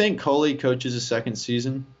we think Culley coaches a second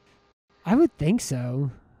season? I would think so.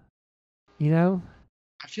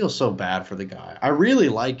 I feel so bad for the guy. I really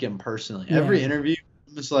like him personally. Yeah. Every interview,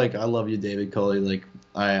 I'm just like, I love you, David Culley. Like,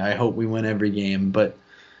 I hope we win every game. But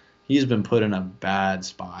he's been put in a bad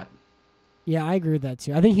spot. Yeah, I agree with that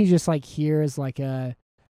too. I think he's just like here as like a,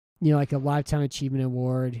 like a lifetime achievement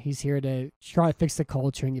award. He's here to try to fix the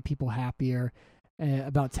culture and get people happier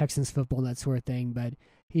about Texans football and that sort of thing. But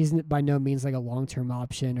he's by no means like a long-term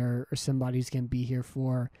option or somebody who's going to be here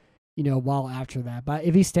for, a while after that. But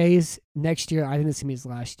if he stays next year, I think this is going to be his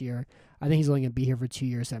last year. I think he's only going to be here for 2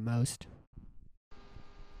 years at most.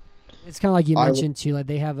 It's kind of like you mentioned too, like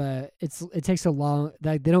they have it takes a long,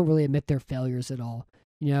 like they don't really admit their failures at all.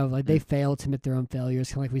 Like they fail to admit their own failures,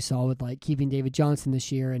 kind of like we saw with like keeping David Johnson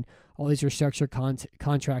this year and all these restructured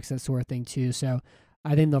contracts, that sort of thing too. So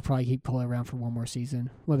I think they'll probably keep Culley around for one more season.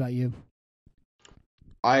 What about you?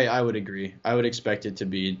 I would agree. I would expect it to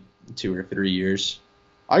be 2 or 3 years.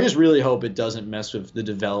 I just really hope it doesn't mess with the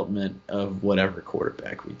development of whatever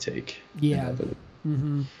quarterback we take. Yeah.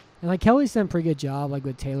 And like Kelly's done a pretty good job, like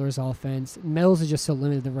with Taylor's offense. Mills is just so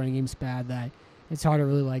limited. The running game's bad that it's hard to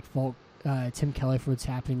really like fault Tim Kelly for what's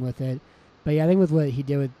happening with it. But yeah, I think with what he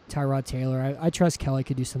did with Tyrod Taylor, I trust Kelly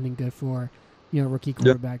could do something good for rookie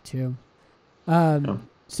quarterback too.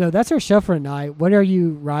 So that's our show for tonight. What are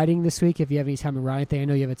you riding this week? If you have any time to ride anything, I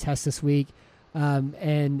know you have a test this week.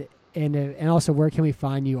 And also, where can we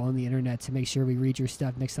find you on the internet to make sure we read your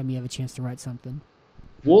stuff next time you have a chance to write something?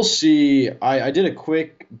 We'll see. I did a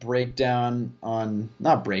quick breakdown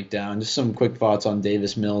just some quick thoughts on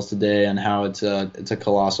Davis Mills today and how it's a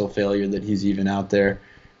colossal failure that he's even out there.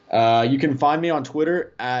 You can find me on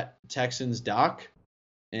Twitter at TexansDoc.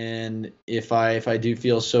 And if I do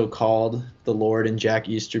feel so called, the Lord and Jack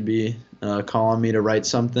Easterby calling me to write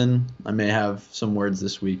something, I may have some words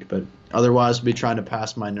this week. But otherwise, I'll be trying to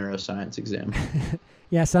pass my neuroscience exam.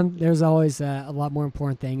 Yeah, there's always a lot more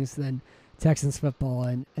important things than Texans football,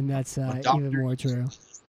 and that's even more true.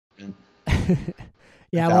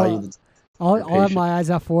 Yeah, well, I'll have my eyes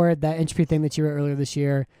out for it. That entropy thing that you wrote earlier this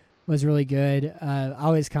year was really good. I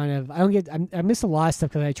always I miss a lot of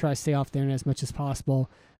stuff because I try to stay off the internet as much as possible.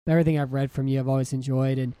 But everything I've read from you, I've always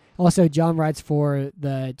enjoyed. And also, John writes for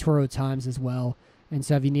the Toro Times as well. And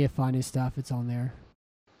so if you need to find his stuff, it's on there.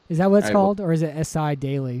 Is that what it's called? Or is it SI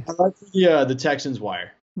Daily? I like the Texans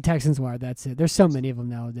Wire. Texans Wire, that's it. There's so many of them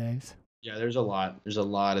nowadays. Yeah, there's a lot. There's a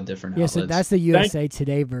lot of different outlets. Yeah, so that's the USA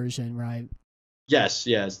Today version, right? Yes,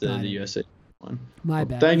 it's the USA one. My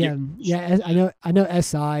bad. Thank you. Yeah, I know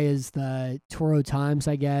SI is the Toro Times,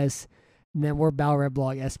 I guess. And then we're Battle Red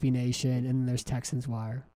Blog, SB Nation, and then there's Texans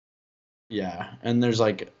Wire. Yeah, and there's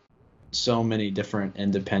like so many different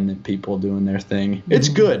independent people doing their thing. It's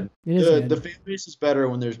good. It is good. The fan base is better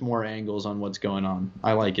when there's more angles on what's going on.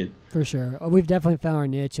 I like it. For sure. We've definitely found our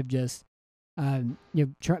niche of just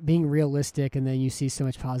being realistic, and then you see so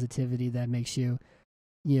much positivity that makes you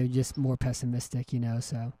just more pessimistic,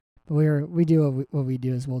 so but we do what we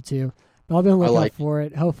do as well too. But I'll be on the lookout for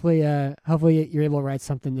it. Hopefully you're able to write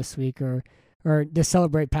something this week or to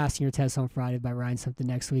celebrate passing your test on Friday by writing something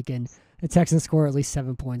next week, and the Texans score at least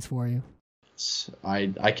 7 points for you.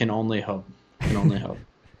 I can only hope.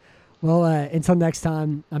 Well, until next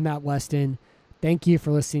time, I'm Matt Weston. Thank you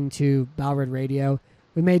for listening to Battle Red Radio.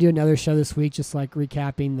 We may do another show this week, just like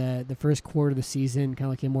recapping the first quarter of the season, kind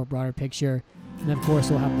of like a more broader picture. And of course,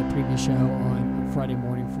 we'll have the preview show on Friday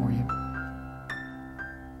morning for you.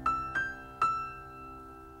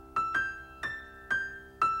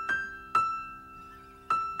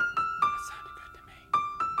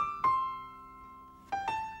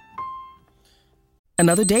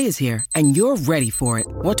 Another day is here, and you're ready for it.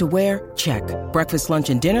 What to wear? Check. Breakfast, lunch,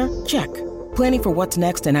 and dinner? Check. Planning for what's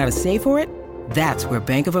next and how to save for it? That's where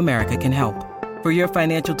Bank of America can help. For your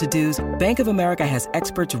financial to-dos, Bank of America has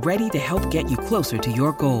experts ready to help get you closer to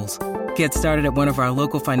your goals. Get started at one of our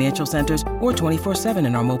local financial centers or 24/7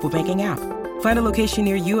 in our mobile banking app. Find a location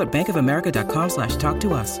near you at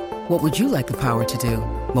bankofamerica.com/talktous. What would you like the power to do?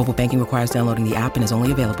 Mobile banking requires downloading the app and is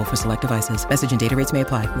only available for select devices. Message and data rates may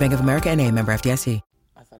apply. Bank of America NA, member FDIC.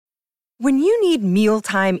 When you need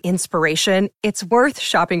mealtime inspiration, it's worth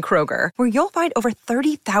shopping Kroger, where you'll find over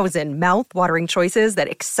 30,000 mouth-watering choices that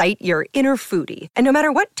excite your inner foodie. And no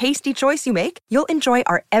matter what tasty choice you make, you'll enjoy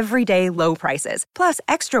our everyday low prices, plus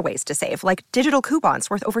extra ways to save, like digital coupons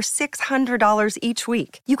worth over $600 each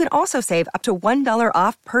week. You can also save up to $1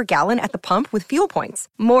 off per gallon at the pump with fuel points.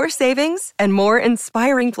 More savings and more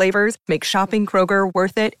inspiring flavors make shopping Kroger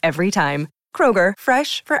worth it every time. Kroger,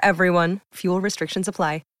 fresh for everyone. Fuel restrictions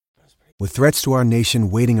apply. With threats to our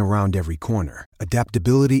nation waiting around every corner,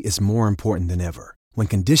 adaptability is more important than ever. When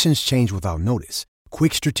conditions change without notice,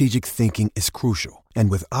 quick strategic thinking is crucial.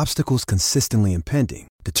 And with obstacles consistently impending,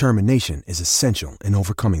 determination is essential in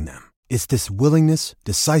overcoming them. It's this willingness,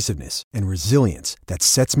 decisiveness, and resilience that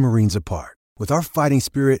sets Marines apart. With our fighting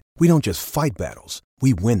spirit, we don't just fight battles,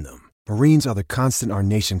 we win them. Marines are the constant our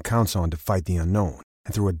nation counts on to fight the unknown.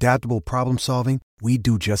 And through adaptable problem solving, we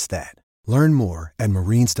do just that. Learn more at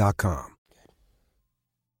marines.com.